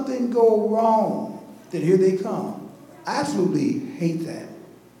as something goes wrong, then here they come. I absolutely hate that.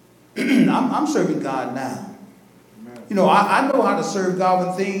 I'm serving God now. I know how to serve God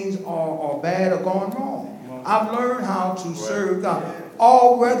when things are bad or going wrong. I've learned how to serve God.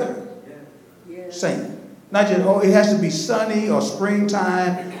 All weather, saint. Not just, it has to be sunny or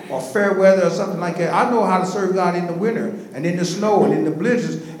springtime or fair weather or something like that. I know how to serve God in the winter and in the snow and in the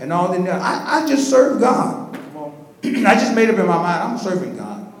blizzards and all that. I just serve God. I just made up in my mind, I'm serving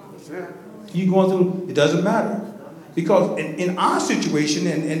God. You going through, it doesn't matter. Because in our situation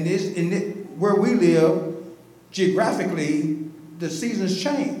and where we live, geographically, the seasons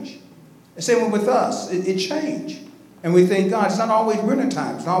change. The same with us, it changed. And we thank God, it's not always winter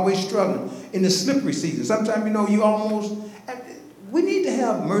time, it's not always struggling. In the slippery season, sometimes, you almost, we need to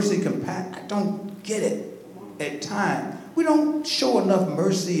have mercy and compassion. I don't get it at times. We don't show enough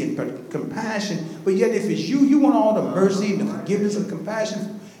mercy and compassion, but yet if it's you want all the mercy and the forgiveness and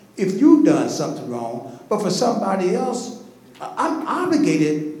compassion if you've done something wrong. But for somebody else, I'm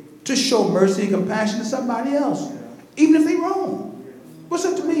obligated to show mercy and compassion to somebody else, even if they're wrong. What's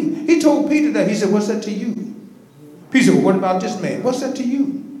that to me? He told Peter that. He said, what's that to you? Peter said, well, what about this man? What's that to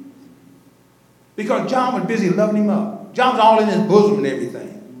you? Because John was busy loving him up. John was all in his bosom and everything.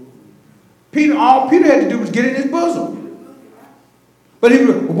 All Peter had to do was get in his bosom. But he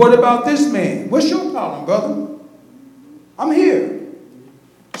was, well, what about this man? What's your problem, brother? I'm here.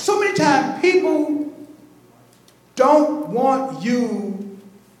 So many times people don't want you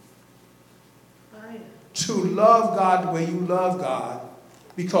to love God the way you love God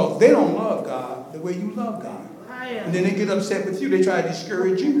because they don't love God the way you love God. And then they get upset with you. They try to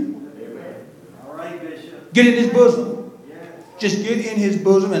discourage you. All right, Bishop. Get in his bosom. Just get in his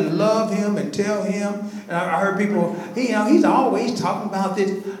bosom and love him and tell him. And I heard people, he's always talking about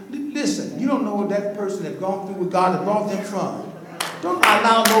this. Listen, you don't know what that person has gone through, what God has brought them from. Don't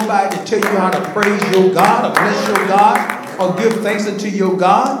allow nobody to tell you how to praise your God or bless your God or give thanks unto your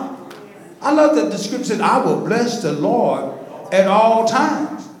God. I love that the scripture says, I will bless the Lord at all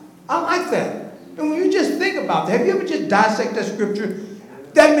times. I like that. And when you just think about that, have you ever just dissect that scripture?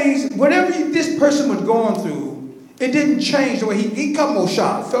 That means whatever this person was going through, it didn't change the way he come more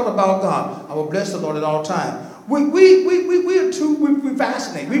sharp, felt about God. I will bless the Lord at all times. We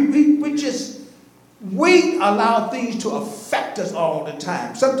fascinate. We allow things to affect us all the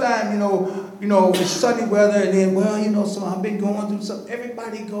time. Sometimes, it's sunny weather and then, so I've been going through something.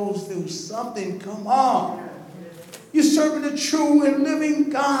 Everybody goes through something. Come on. You're serving the true and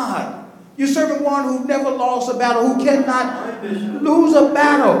living God. You're serving one who never lost a battle, who cannot lose a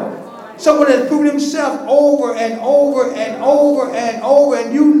battle. Someone has proven himself over and over and over and over,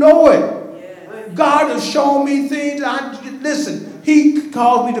 and you know it. God has shown me things. Listen, he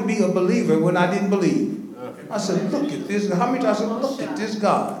caused me to be a believer when I didn't believe. I said, look at this. How many times I said, look at this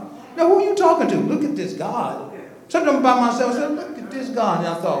God. Now, who are you talking to? Look at this God. Sometimes by myself, I said, look at this God. And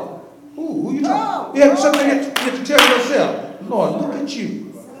I thought, who are you talking to? You have something you have to tell yourself. Lord, look at you.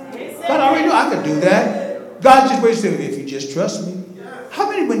 God, I already knew I could do that. God just waits to say, if you just trust me. How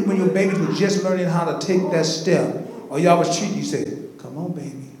many, when your babies were just learning how to take that step, or y'all was cheating, you said, come on,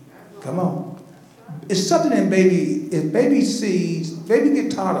 baby. Come on. It's something in baby, if baby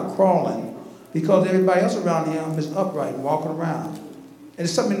get tired of crawling because everybody else around him is upright and walking around. And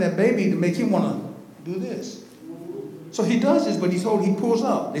it's something in that baby to make him want to do this. So he does this, but he pulls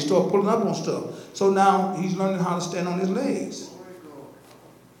up. They start pulling up on stuff. So now he's learning how to stand on his legs.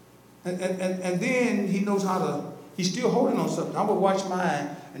 And then he knows how to, he's still holding on something. I would watch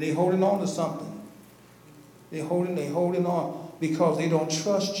mine, and they holding on to something. They holding on because they don't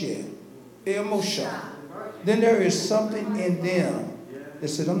trust yet. Emotion. Then there is something in them that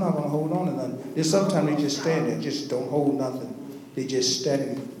says, I'm not going to hold on to nothing. Then sometimes they just stand there, just don't hold nothing. They just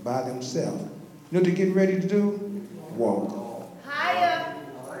standing by themselves. You know what they're getting ready to do? Walk. Higher.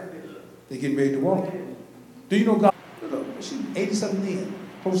 They're getting ready to walk. Do you know God? She's 87 in,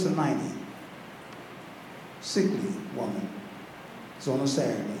 close to 90. Sickly woman. It's on a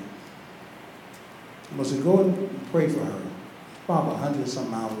Saturday. I must go and pray for her. Probably 100-some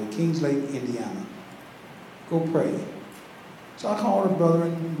miles away, Kings Lake, Indiana. Go pray. So I called her brother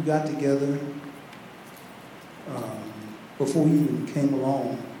and we got together. Before he even came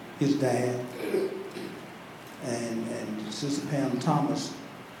along, his dad and Sister Pam Thomas,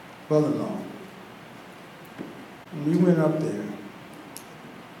 brother-in-law. And we went up there,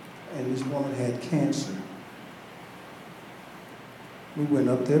 and this woman had cancer. We went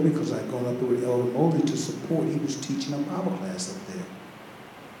up there because I'd gone up there with Elder Mobley to support. He was teaching a Bible class up there.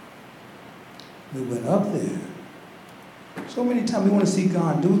 We went up there. So many times we want to see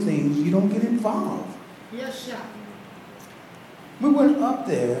God do things, you don't get involved. Yes, sir. We went up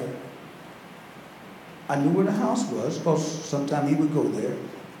there. I knew where the house was because sometimes he would go there.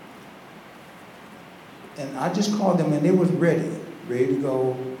 And I just called them and they was ready to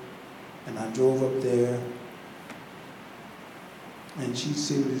go. And I drove up there. And she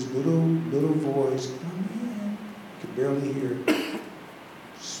said with this little voice, come in. Could barely hear.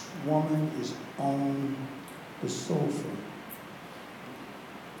 woman is on the sofa,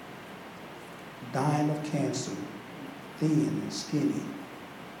 dying of cancer, thin and skinny.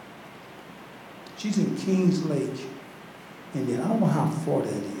 She's in Kings Lake, Indiana. I don't know how far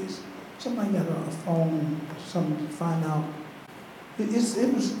that is. Somebody got a phone, something to find out.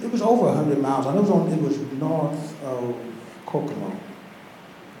 It was over 100 miles. I know it was north of Kokomo.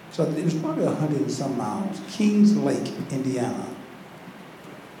 So it was probably 100 and some miles. Kings Lake, Indiana.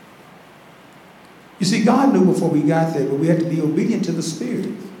 You see, God knew before we got there, but we had to be obedient to the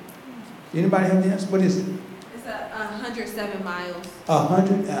Spirit. Anybody have the answer? What is it? It's 107 miles.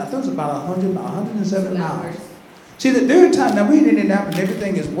 100, I thought it was about 107 miles. See, there are times, now we in Indianapolis,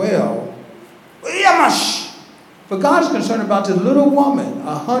 everything is well. But God is concerned about this little woman,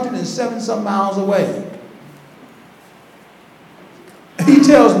 107 some miles away. He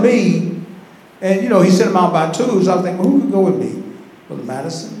tells me, and he sent him out by twos. So I was thinking, well, who could go with me? Brother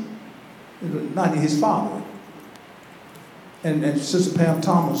Madison, not his father, and Sister Pam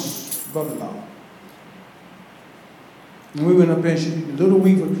Thomas, brother-in-law. And we went up there, and little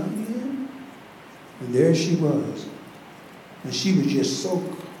Weaver come in, and there she was. And she was just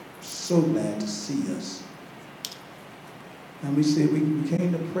so glad to see us. And we said, we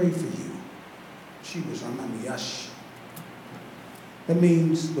came to pray for you. She was, yash. That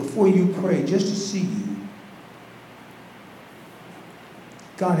means before you pray, just to see you,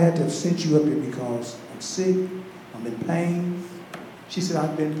 God had to have sent you up here because I'm sick, I'm in pain. She said,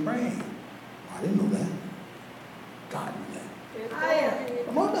 I've been praying. I didn't know that. God knew that.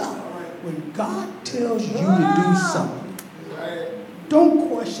 Come on now. When God tells you to do something, don't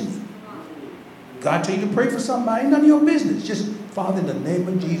question it. God tell you to pray for somebody, none of your business. Just, Father, in the name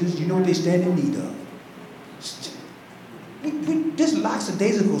of Jesus, you know what they stand in need of. This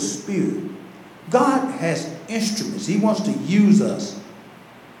lackadaisical spirit. God has instruments. He wants to use us.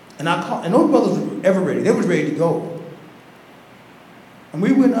 And those brothers were ever ready. They was ready to go. And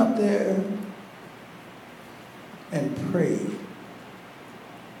we went up there and prayed.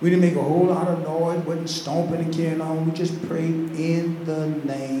 We didn't make a whole lot of noise, wasn't stomping and carrying on. We just prayed in the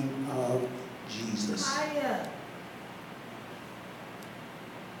name of Jesus.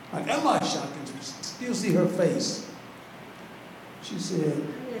 Like Emma, I can still see her face. She said,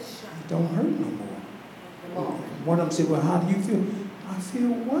 it don't hurt no more. One of them said, well, how do you feel? I feel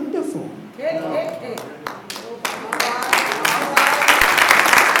wonderful.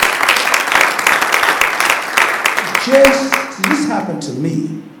 This happened to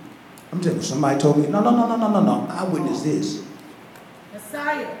me. I'm telling you, somebody told me, no. I witnessed this.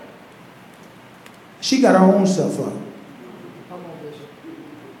 Messiah. She got her own self up.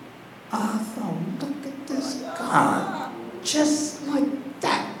 I thought, look at this God. Just like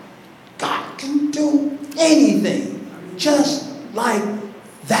that. God can do anything. Just like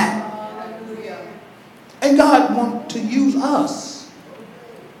that. And God wants to use us.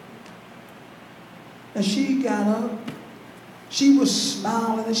 And she got up. She was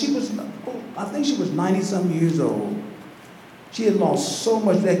smiling, and I think she was 90-some years old. She had lost so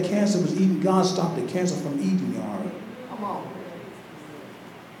much that cancer was eating. God stopped the cancer from eating her. Come on.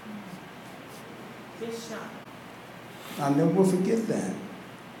 I'll never forget that.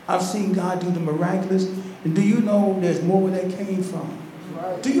 I've seen God do the miraculous. And do you know there's more where that came from?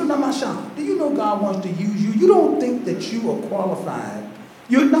 Right. Do you know, Masha? Do you know God wants to use you? You don't think that you are qualified.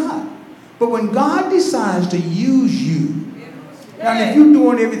 You're not. But when God decides to use you, now if you're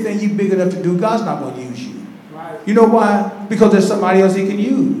doing everything you're big enough to do, God's not going to use you. Right. You know why? Because there's somebody else he can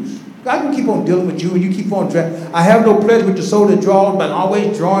use. God can keep on dealing with you and you keep on I have no pleasure with the soul that draws, but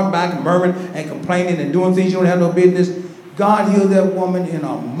always drawing back, murmuring and complaining and doing things you don't have no business. God healed that woman in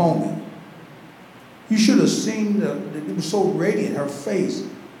a moment. You should have seen it was so radiant, her face.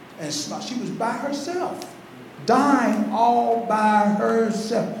 And she was by herself, dying all by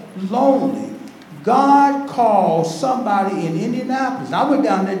herself, lonely. God called somebody in Indianapolis. And I went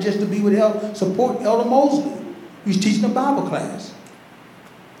down there just to be with support Elder Mosley. He was teaching a Bible class.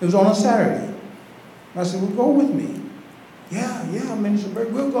 It was on a Saturday. I said, well, go with me. Yeah, Minister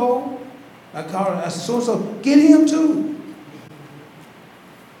Burke, we'll go. I called her. I said, so, get him too.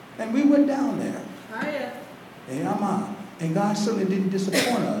 And we went down there. And God certainly didn't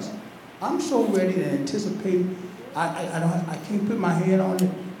disappoint us. I'm so ready to anticipate. I can't put my head on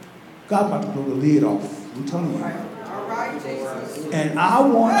it. God about to blow the lid off. I'm telling you. All right, Jesus. And I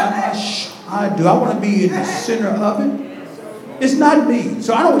want to be in the center of it. It's not me.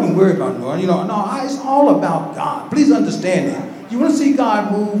 So I don't even worry about it. It's all about God. Please understand that. You want to see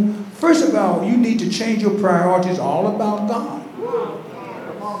God move? First of all, you need to change your priorities all about God.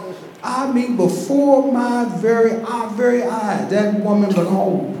 I mean, before our very eyes, that woman was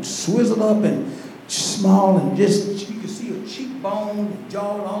all swizzled up and small, and just, you could see her cheekbone and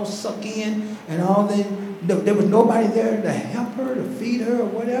jaw all suck in and all that. There was nobody there to help her, to feed her or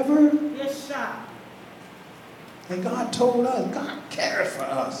whatever. Yes, sir. And God told us, God cares for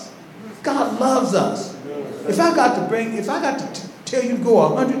us. God loves us. If I got to tell you to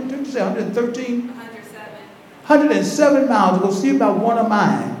go 100, did you say 113? 107 miles to go see about one of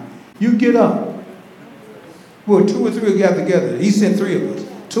mine, you get up. Well, 2 or 3 will gather together. He sent 3 of us.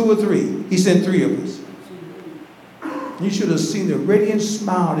 2 or 3. He sent 3 of us. You should have seen the radiant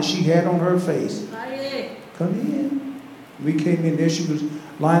smile that she had on her face. Come in. We came in there. She was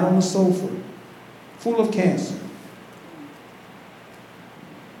lying on the sofa, full of cancer.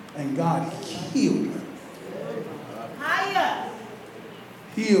 And God healed her.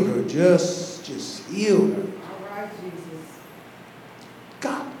 Healed her. Just healed her.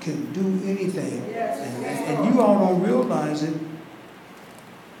 God can do anything. And you all don't realize it.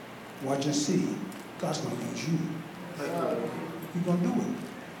 Watch and see. God's going to use you. He's going to do it.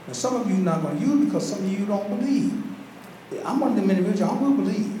 Now, some of you are not going to use it because some of you don't believe. I'm one of them individuals. I will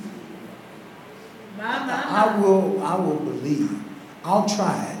believe. I will believe. I'll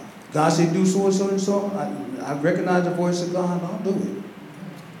try it. God said do so and so and so. I recognize the voice of God. I'll do it.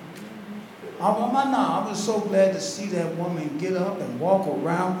 I was so glad to see that woman get up and walk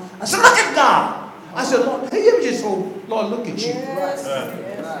around. I said, look at God. I said, Lord, have you ever just told, Lord, look at you. Yes.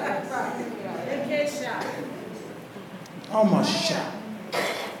 Almost shot.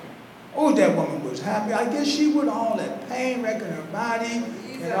 Oh, that woman was happy. I guess she with all that pain wrecking her body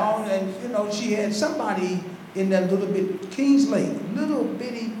and all that. You know, she had somebody in that little bit, Kings Lake, little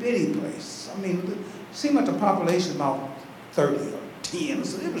bitty place. I mean, it seemed like the population about 30 or 10.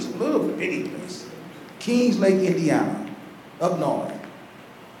 So it was a little bitty place. Kings Lake, Indiana, up north.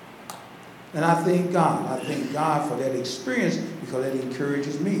 And I thank God for that experience because it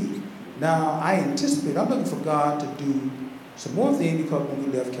encourages me. Now, I'm looking for God to do some more things because when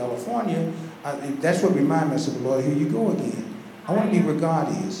we left California, that's what reminded me. I said, Lord, here you go again. I want to be where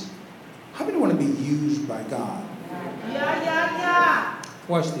God is. How many want to be used by God? Yeah.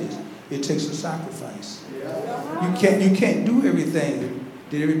 Watch this. It takes a sacrifice. You can't do everything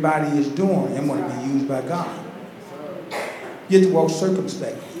that everybody is doing and want to be used by God. You have to walk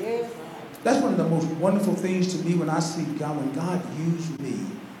circumspectly. That's one of the most wonderful things to me when I see God, when God used me.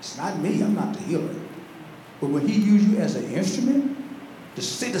 It's not me, I'm not the healer. But when he used you as an instrument, to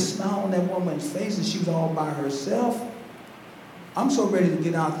see the smile on that woman's face and she was all by herself, I'm so ready to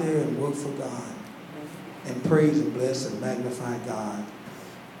get out there and work for God and praise and bless and magnify God.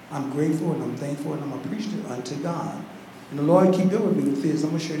 I'm grateful and I'm thankful and I'm appreciative unto God. And the Lord keep doing with me with this. I'm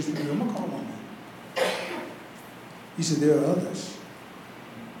going to share this with you. I'm going to call on him. He said, there are others.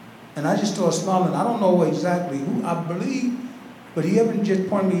 And I just started smiling. I don't know exactly who I believe, but he haven't just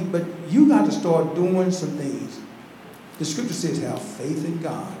pointed me, but you got to start doing some things. The scripture says, have faith in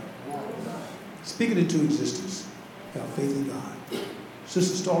God. Speak it into existence. Have faith in God.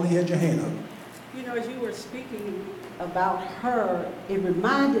 Sister Starley, you had your hand up. You know, as you were speaking about her, it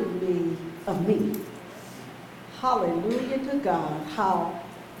reminded me of me. Hallelujah to God. How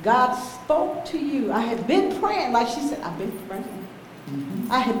God spoke to you. I had been praying, like she said, I've been praying.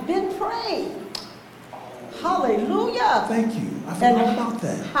 I had been praying. Hallelujah. Thank you. I forgot about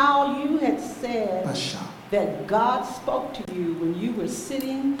that. How you had said that God spoke to you when you were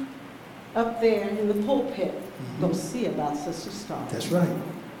sitting up there in the pulpit. Go see about Sister Star. That's right.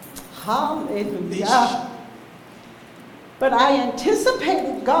 Hallelujah. But I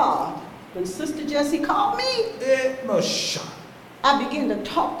anticipated God when Sister Jessie called me. I began to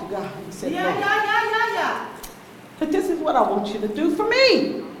talk to God and said, yeah. But this is what I want you to do for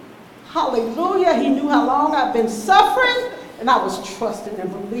me. Hallelujah. He knew how long I've been suffering, and I was trusting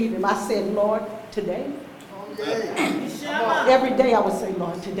and believing. I said, Lord, today. Every day I would say,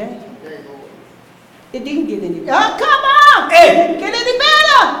 Lord, today. It didn't get any better. Come on! It didn't get any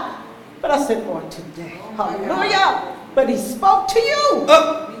better. But I said, Lord, today. Hallelujah. But he spoke to you.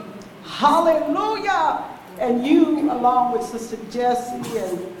 Hallelujah. And you, along with Sister Jessie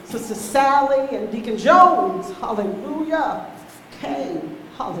and Sister Sally and Deacon Jones, hallelujah, came,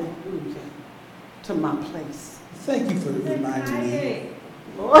 hallelujah, to my place. Thank you for reminding me.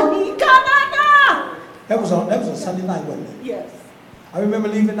 Lord, that was on Sunday night, wasn't it? Yes. I remember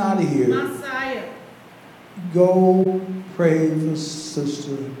leaving out of here. Messiah. Go pray for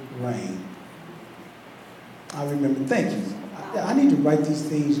Sister Rain. I remember. Thank you. I need to write these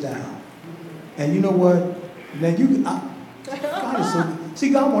things down. And you know what? Now God is so good. See,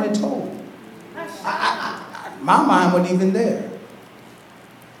 God wanted told. My mind wasn't even there.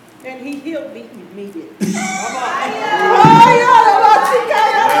 and he healed me immediately.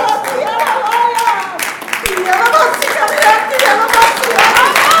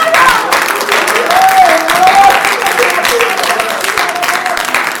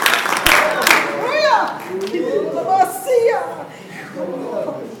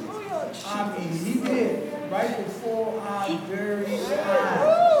 I mean, he did right before our very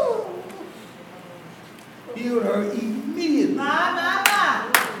eyes. Healed her immediately.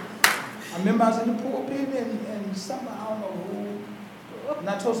 I remember I was in the pulpit and somebody, I don't know who, and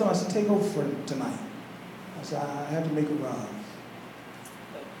I told somebody, I said, take over for tonight. I said, I have to make a run.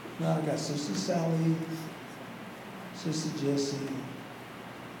 Now I got Sister Sally, Sister Jessie,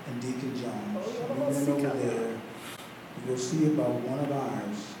 and Deacon Jones. We went over there to go see about one of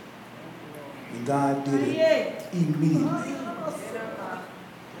ours. And God did it immediately.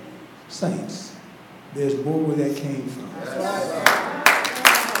 Saints, there's more where that came from.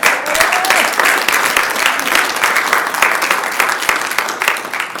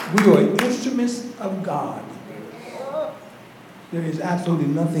 We are instruments of God. There is absolutely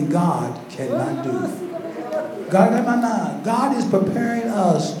nothing God cannot do. God is preparing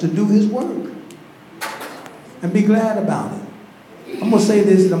us to do his work. And be glad about it. I'm going to say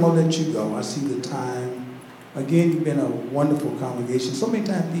this and I'm going to let you go. I see the time. Again, you've been a wonderful congregation. So many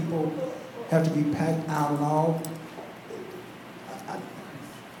times people have to be packed out and all.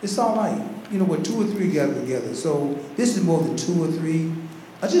 It's all right. You know, we're 2 or 3 gather together. So this is more than 2 or 3.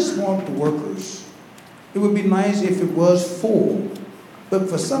 I just want the workers. It would be nice if it was 4. But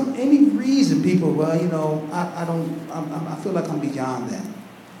for any reason, people, well, you know, I feel like I'm beyond that.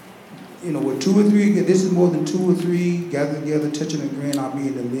 You know, with 2 or 3, this is more than 2 or 3, gather together, touching and agreeing, I'll be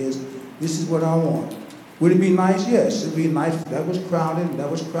in the midst. This is what I want. Would it be nice? Yes, it'd be nice. That was crowded,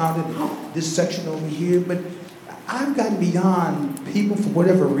 this section over here. But I've gotten beyond people for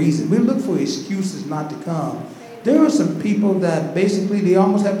whatever reason. We look for excuses not to come. There are some people that basically they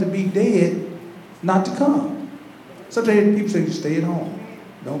almost have to be dead not to come. Sometimes people say, stay at home,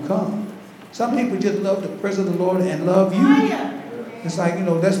 don't come. Some people just love the presence of the Lord and love you. It's like, you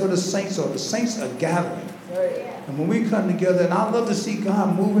know, that's what the saints are. The saints are gathering. And when we come together, and I love to see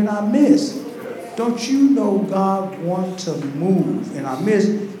God move in our midst. Don't you know God wants to move in our midst?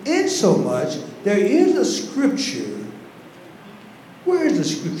 In so much, there is a scripture. Where is the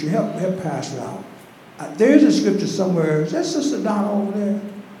scripture? Help pass it out. There is a scripture somewhere. Is that Sister Donna over there?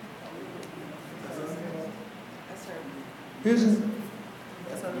 Is it?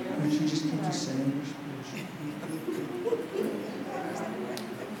 And she just keeps saying,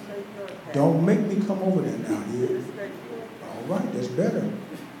 don't make me come over there now, here. All right, that's better.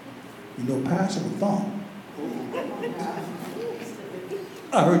 You know, Pastor will thump.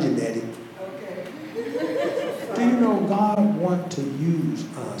 I heard you, Daddy. Do you know God wants to use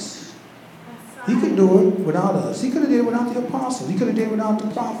us? He could do it without us. He could have did it without the apostles. He could have did it without the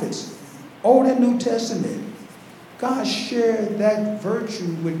prophets. Old and New Testament. God shared that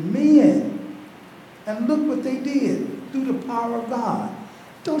virtue with men. And look what they did through the power of God.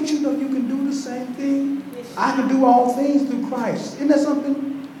 Don't you know you can do the same thing? I can do all things through Christ. Isn't that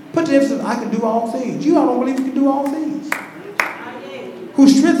something? Put the emphasis, I can do all things. You all don't believe you can do all things. Who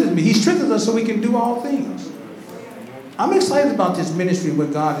strengthens me? He strengthens us so we can do all things. I'm excited about this ministry,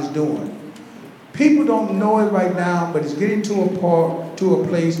 what God is doing. People don't know it right now, but it's getting to a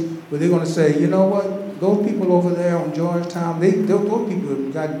place where they're going to say, you know what? Those people over there on Georgetown, those people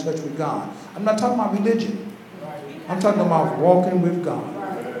have got in touch with God. I'm not talking about religion. I'm talking about walking with God.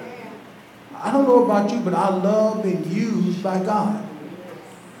 I don't know about you, but I love being used by God.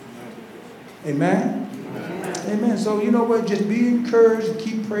 Amen? Amen. So you know what? Just be encouraged and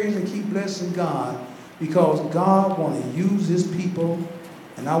keep praising and keep blessing God, because God wants to use his people,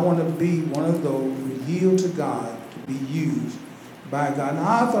 and I want to be one of those who yield to God to be used by God.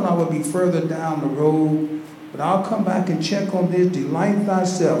 Now, I thought I would be further down the road, but I'll come back and check on this. Delight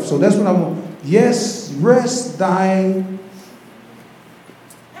thyself. So that's what I want. Yes, rest thy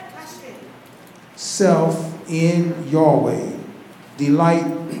self in Yahweh. Delight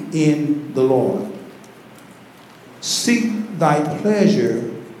in the Lord. Seek thy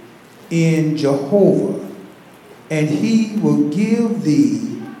pleasure in Jehovah, and he will give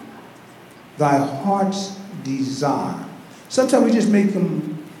thee thy heart's desire. Sometimes we just make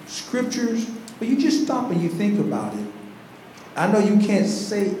them scriptures, but you just stop and you think about it. I know you can't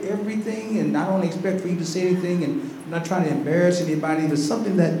say everything, and I don't expect for you to say anything, and I'm not trying to embarrass anybody, but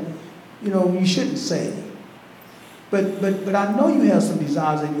something that, you know, you shouldn't say. But I know you have some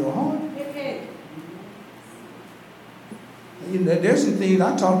desires in your heart. You know, there's some things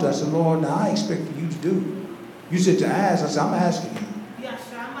I talked to. I said, Lord, now I expect you to do. You said to ask. I said, I'm asking you.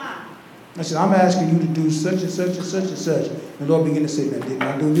 I said, I'm asking you to do such and such and such and such. The Lord began to say, now didn't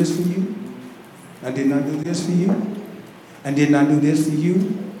I do this for you? I did not do this for you. And did not do this for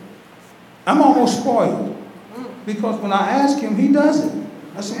you. I'm almost spoiled. Because when I ask him, he does it.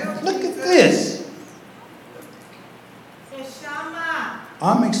 I said, look at this.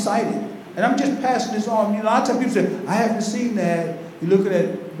 I'm excited. And I'm just passing this on. You know, I tell people, say, I haven't seen that. You're looking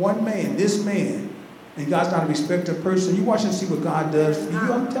at one man, this man. And God's not a respecter of person. You watch and see what God does for you.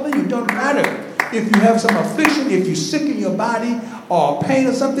 I'm telling you, it doesn't matter. If you have some affliction, if you're sick in your body or pain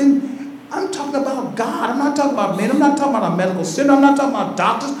or something, I'm talking about God. I'm not talking about men. I'm not talking about a medical center. I'm not talking about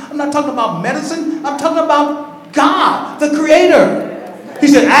doctors. I'm not talking about medicine. I'm talking about God, the Creator. He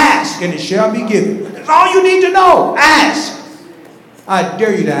said, ask and it shall be given. That's all you need to know. Ask. I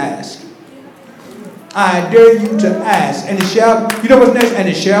dare you to ask. I dare you to ask. And it shall, you know what's next? And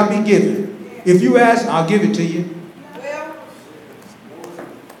it shall be given. If you ask, I'll give it to you.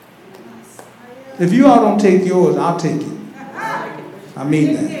 If you all don't take yours, I'll take it. I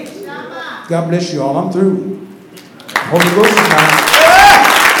mean that. God bless you all. I'm through. Holy Ghost is mine.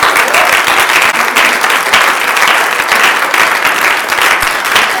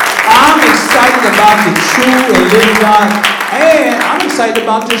 I'm excited about the true and living God. And I'm excited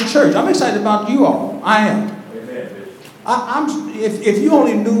about this church. I'm excited about you all. I am. If you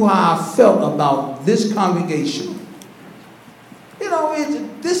only knew how I felt about this congregation, you know,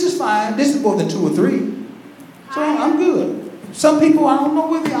 this is fine. This is more than 2 or 3. So I'm good. Some people, I don't know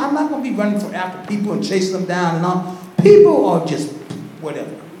whether, I'm not going to be running after people and chasing them down and all. People are just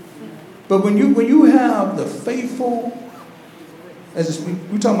whatever. But when you have the faithful,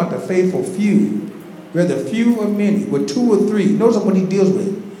 we're talking about the faithful few, where the few are many, with 2 or 3. Notice what he deals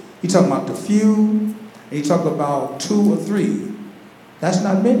with. He's talking about the few, and he talks about 2 or 3. That's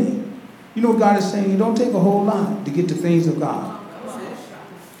not many. You know what God is saying? You don't take a whole lot to get the things of God.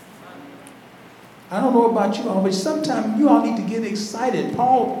 I don't know about you all, but sometimes you all need to get excited.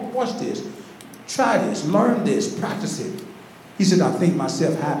 Paul, watch this. Try this. Learn this. Practice it. He said, I think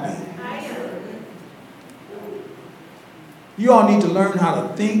myself happy. You all need to learn how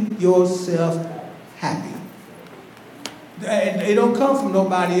to think yourself happy. It don't come from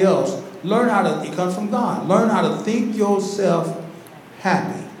nobody else. Learn how to, it comes from God. Learn how to think yourself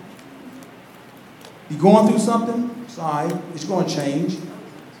happy. You're going through something? It's all right. It's going to change.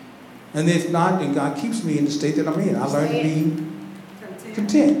 And if not, then God keeps me in the state that I'm in. I learn to be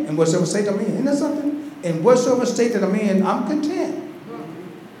content in whatsoever state I'm in. Isn't that something? In whatsoever state that I'm in, I'm content.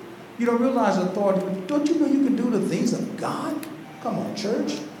 You don't realize authority, but don't you know you can do the things of God? Come on,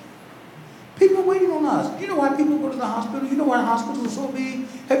 church. People are waiting on us. You know why people go to the hospital? You know why hospitals are so big?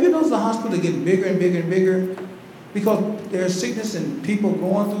 Have you noticed the hospital is getting bigger and bigger and bigger? Because there's sickness and people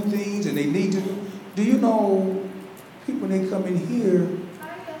going through things and they need to. Do you know people, when they come in here,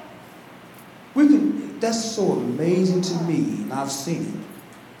 that's so amazing to me, and I've seen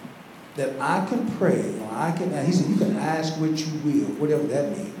it, that I can pray, or he said, you can ask what you will, whatever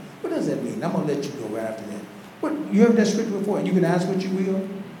that means. What does that mean? I'm going to let you go right after that. You heard that scripture before? You can ask what you will?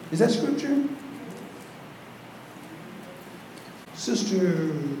 Is that scripture?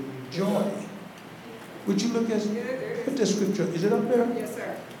 Sister Joy, would you look at, put that scripture, is it up there? Yes,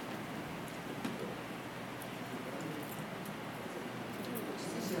 sir.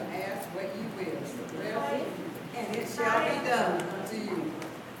 You shall ask what you will, and it shall be done unto you.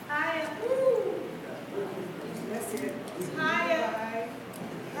 That's it.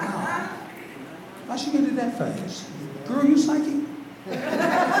 How she get it that fast? Girl, you psychic?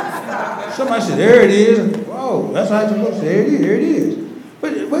 Somebody said, there it is. Whoa, that's how it looks. There it is, there it is.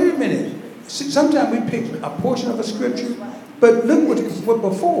 But wait a minute. Sometimes we pick a portion of a scripture, but look what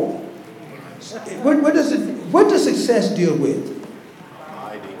before. What does success deal with?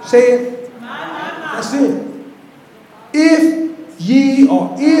 Say it. That's it. If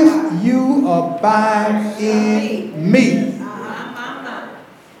you abide in me,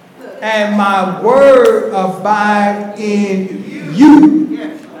 and my word abide in you.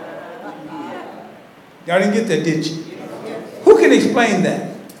 Y'all didn't get that, did you? Who can explain that?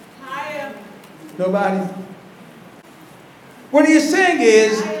 Nobody? What he is saying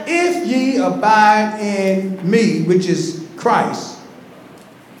is, if ye abide in me, which is Christ,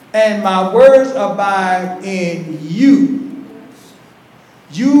 and my words abide in you,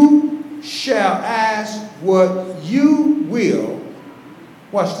 you shall ask what you will.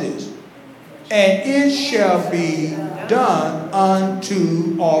 Watch this. And it shall be done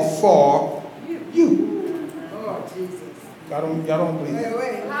unto or for you. Oh, Jesus. Y'all don't believe it.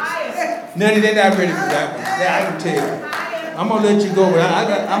 Wait. No, they're not ready for that one. Yeah, I can tell you. I'm going to let you go, but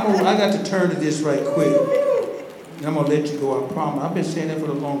I got to turn to this right quick. And I'm going to let you go, I promise. I've been saying that for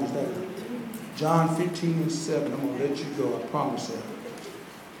the longest time. John 15:7. I'm going to let you go, I promise that.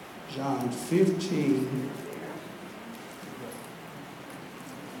 John 15.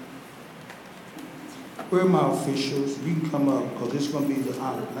 Where are my officials? You can come up because this is going to be the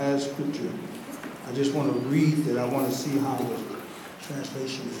last scripture. I just want to read that. I want to see how the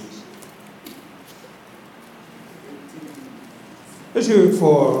translation is. Let's hear it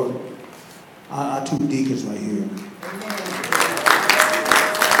for our two deacons right here.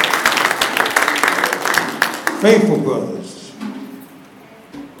 Faithful brothers,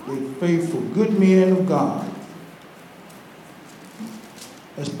 with faithful, good men of God.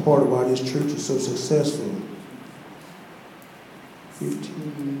 That's part of why this church is so successful.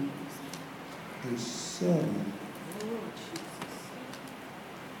 15:7.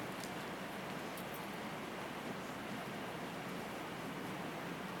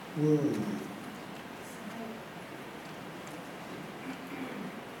 Word.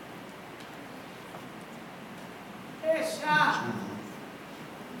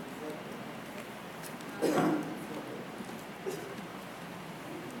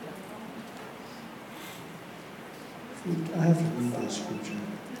 I have to read that scripture.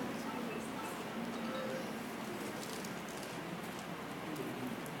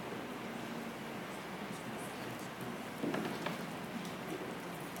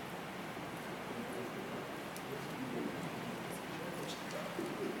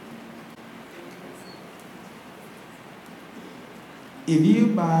 If you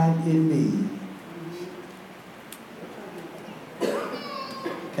abide in me,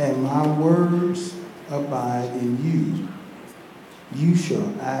 and my words abide in you, you shall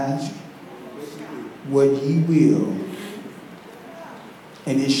ask what ye will,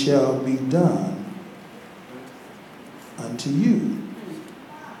 and it shall be done unto you.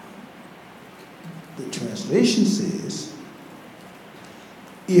 The translation says,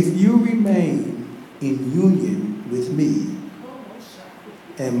 if you remain in union with me,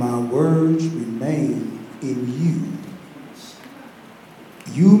 and my words remain in you,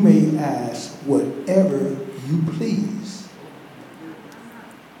 you may ask whatever you please,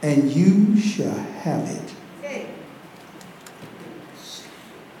 and you shall have it.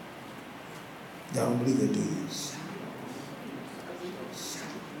 Y'all don't believe that, do you?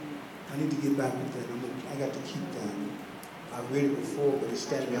 I need to get back with that. I got to keep that. I've read it before, but it's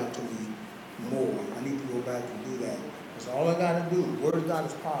standing out to me more. I need to go back and do that. That's all I got to do. The Word of God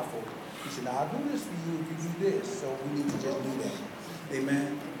is powerful. He said, now I'll do this for you if you do this. So we need to just do that.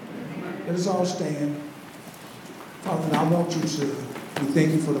 Amen. Let us all stand. Father, I want you to, we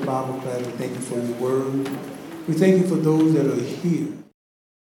thank you for the Bible class. We thank you for your word. We thank you for those that are here.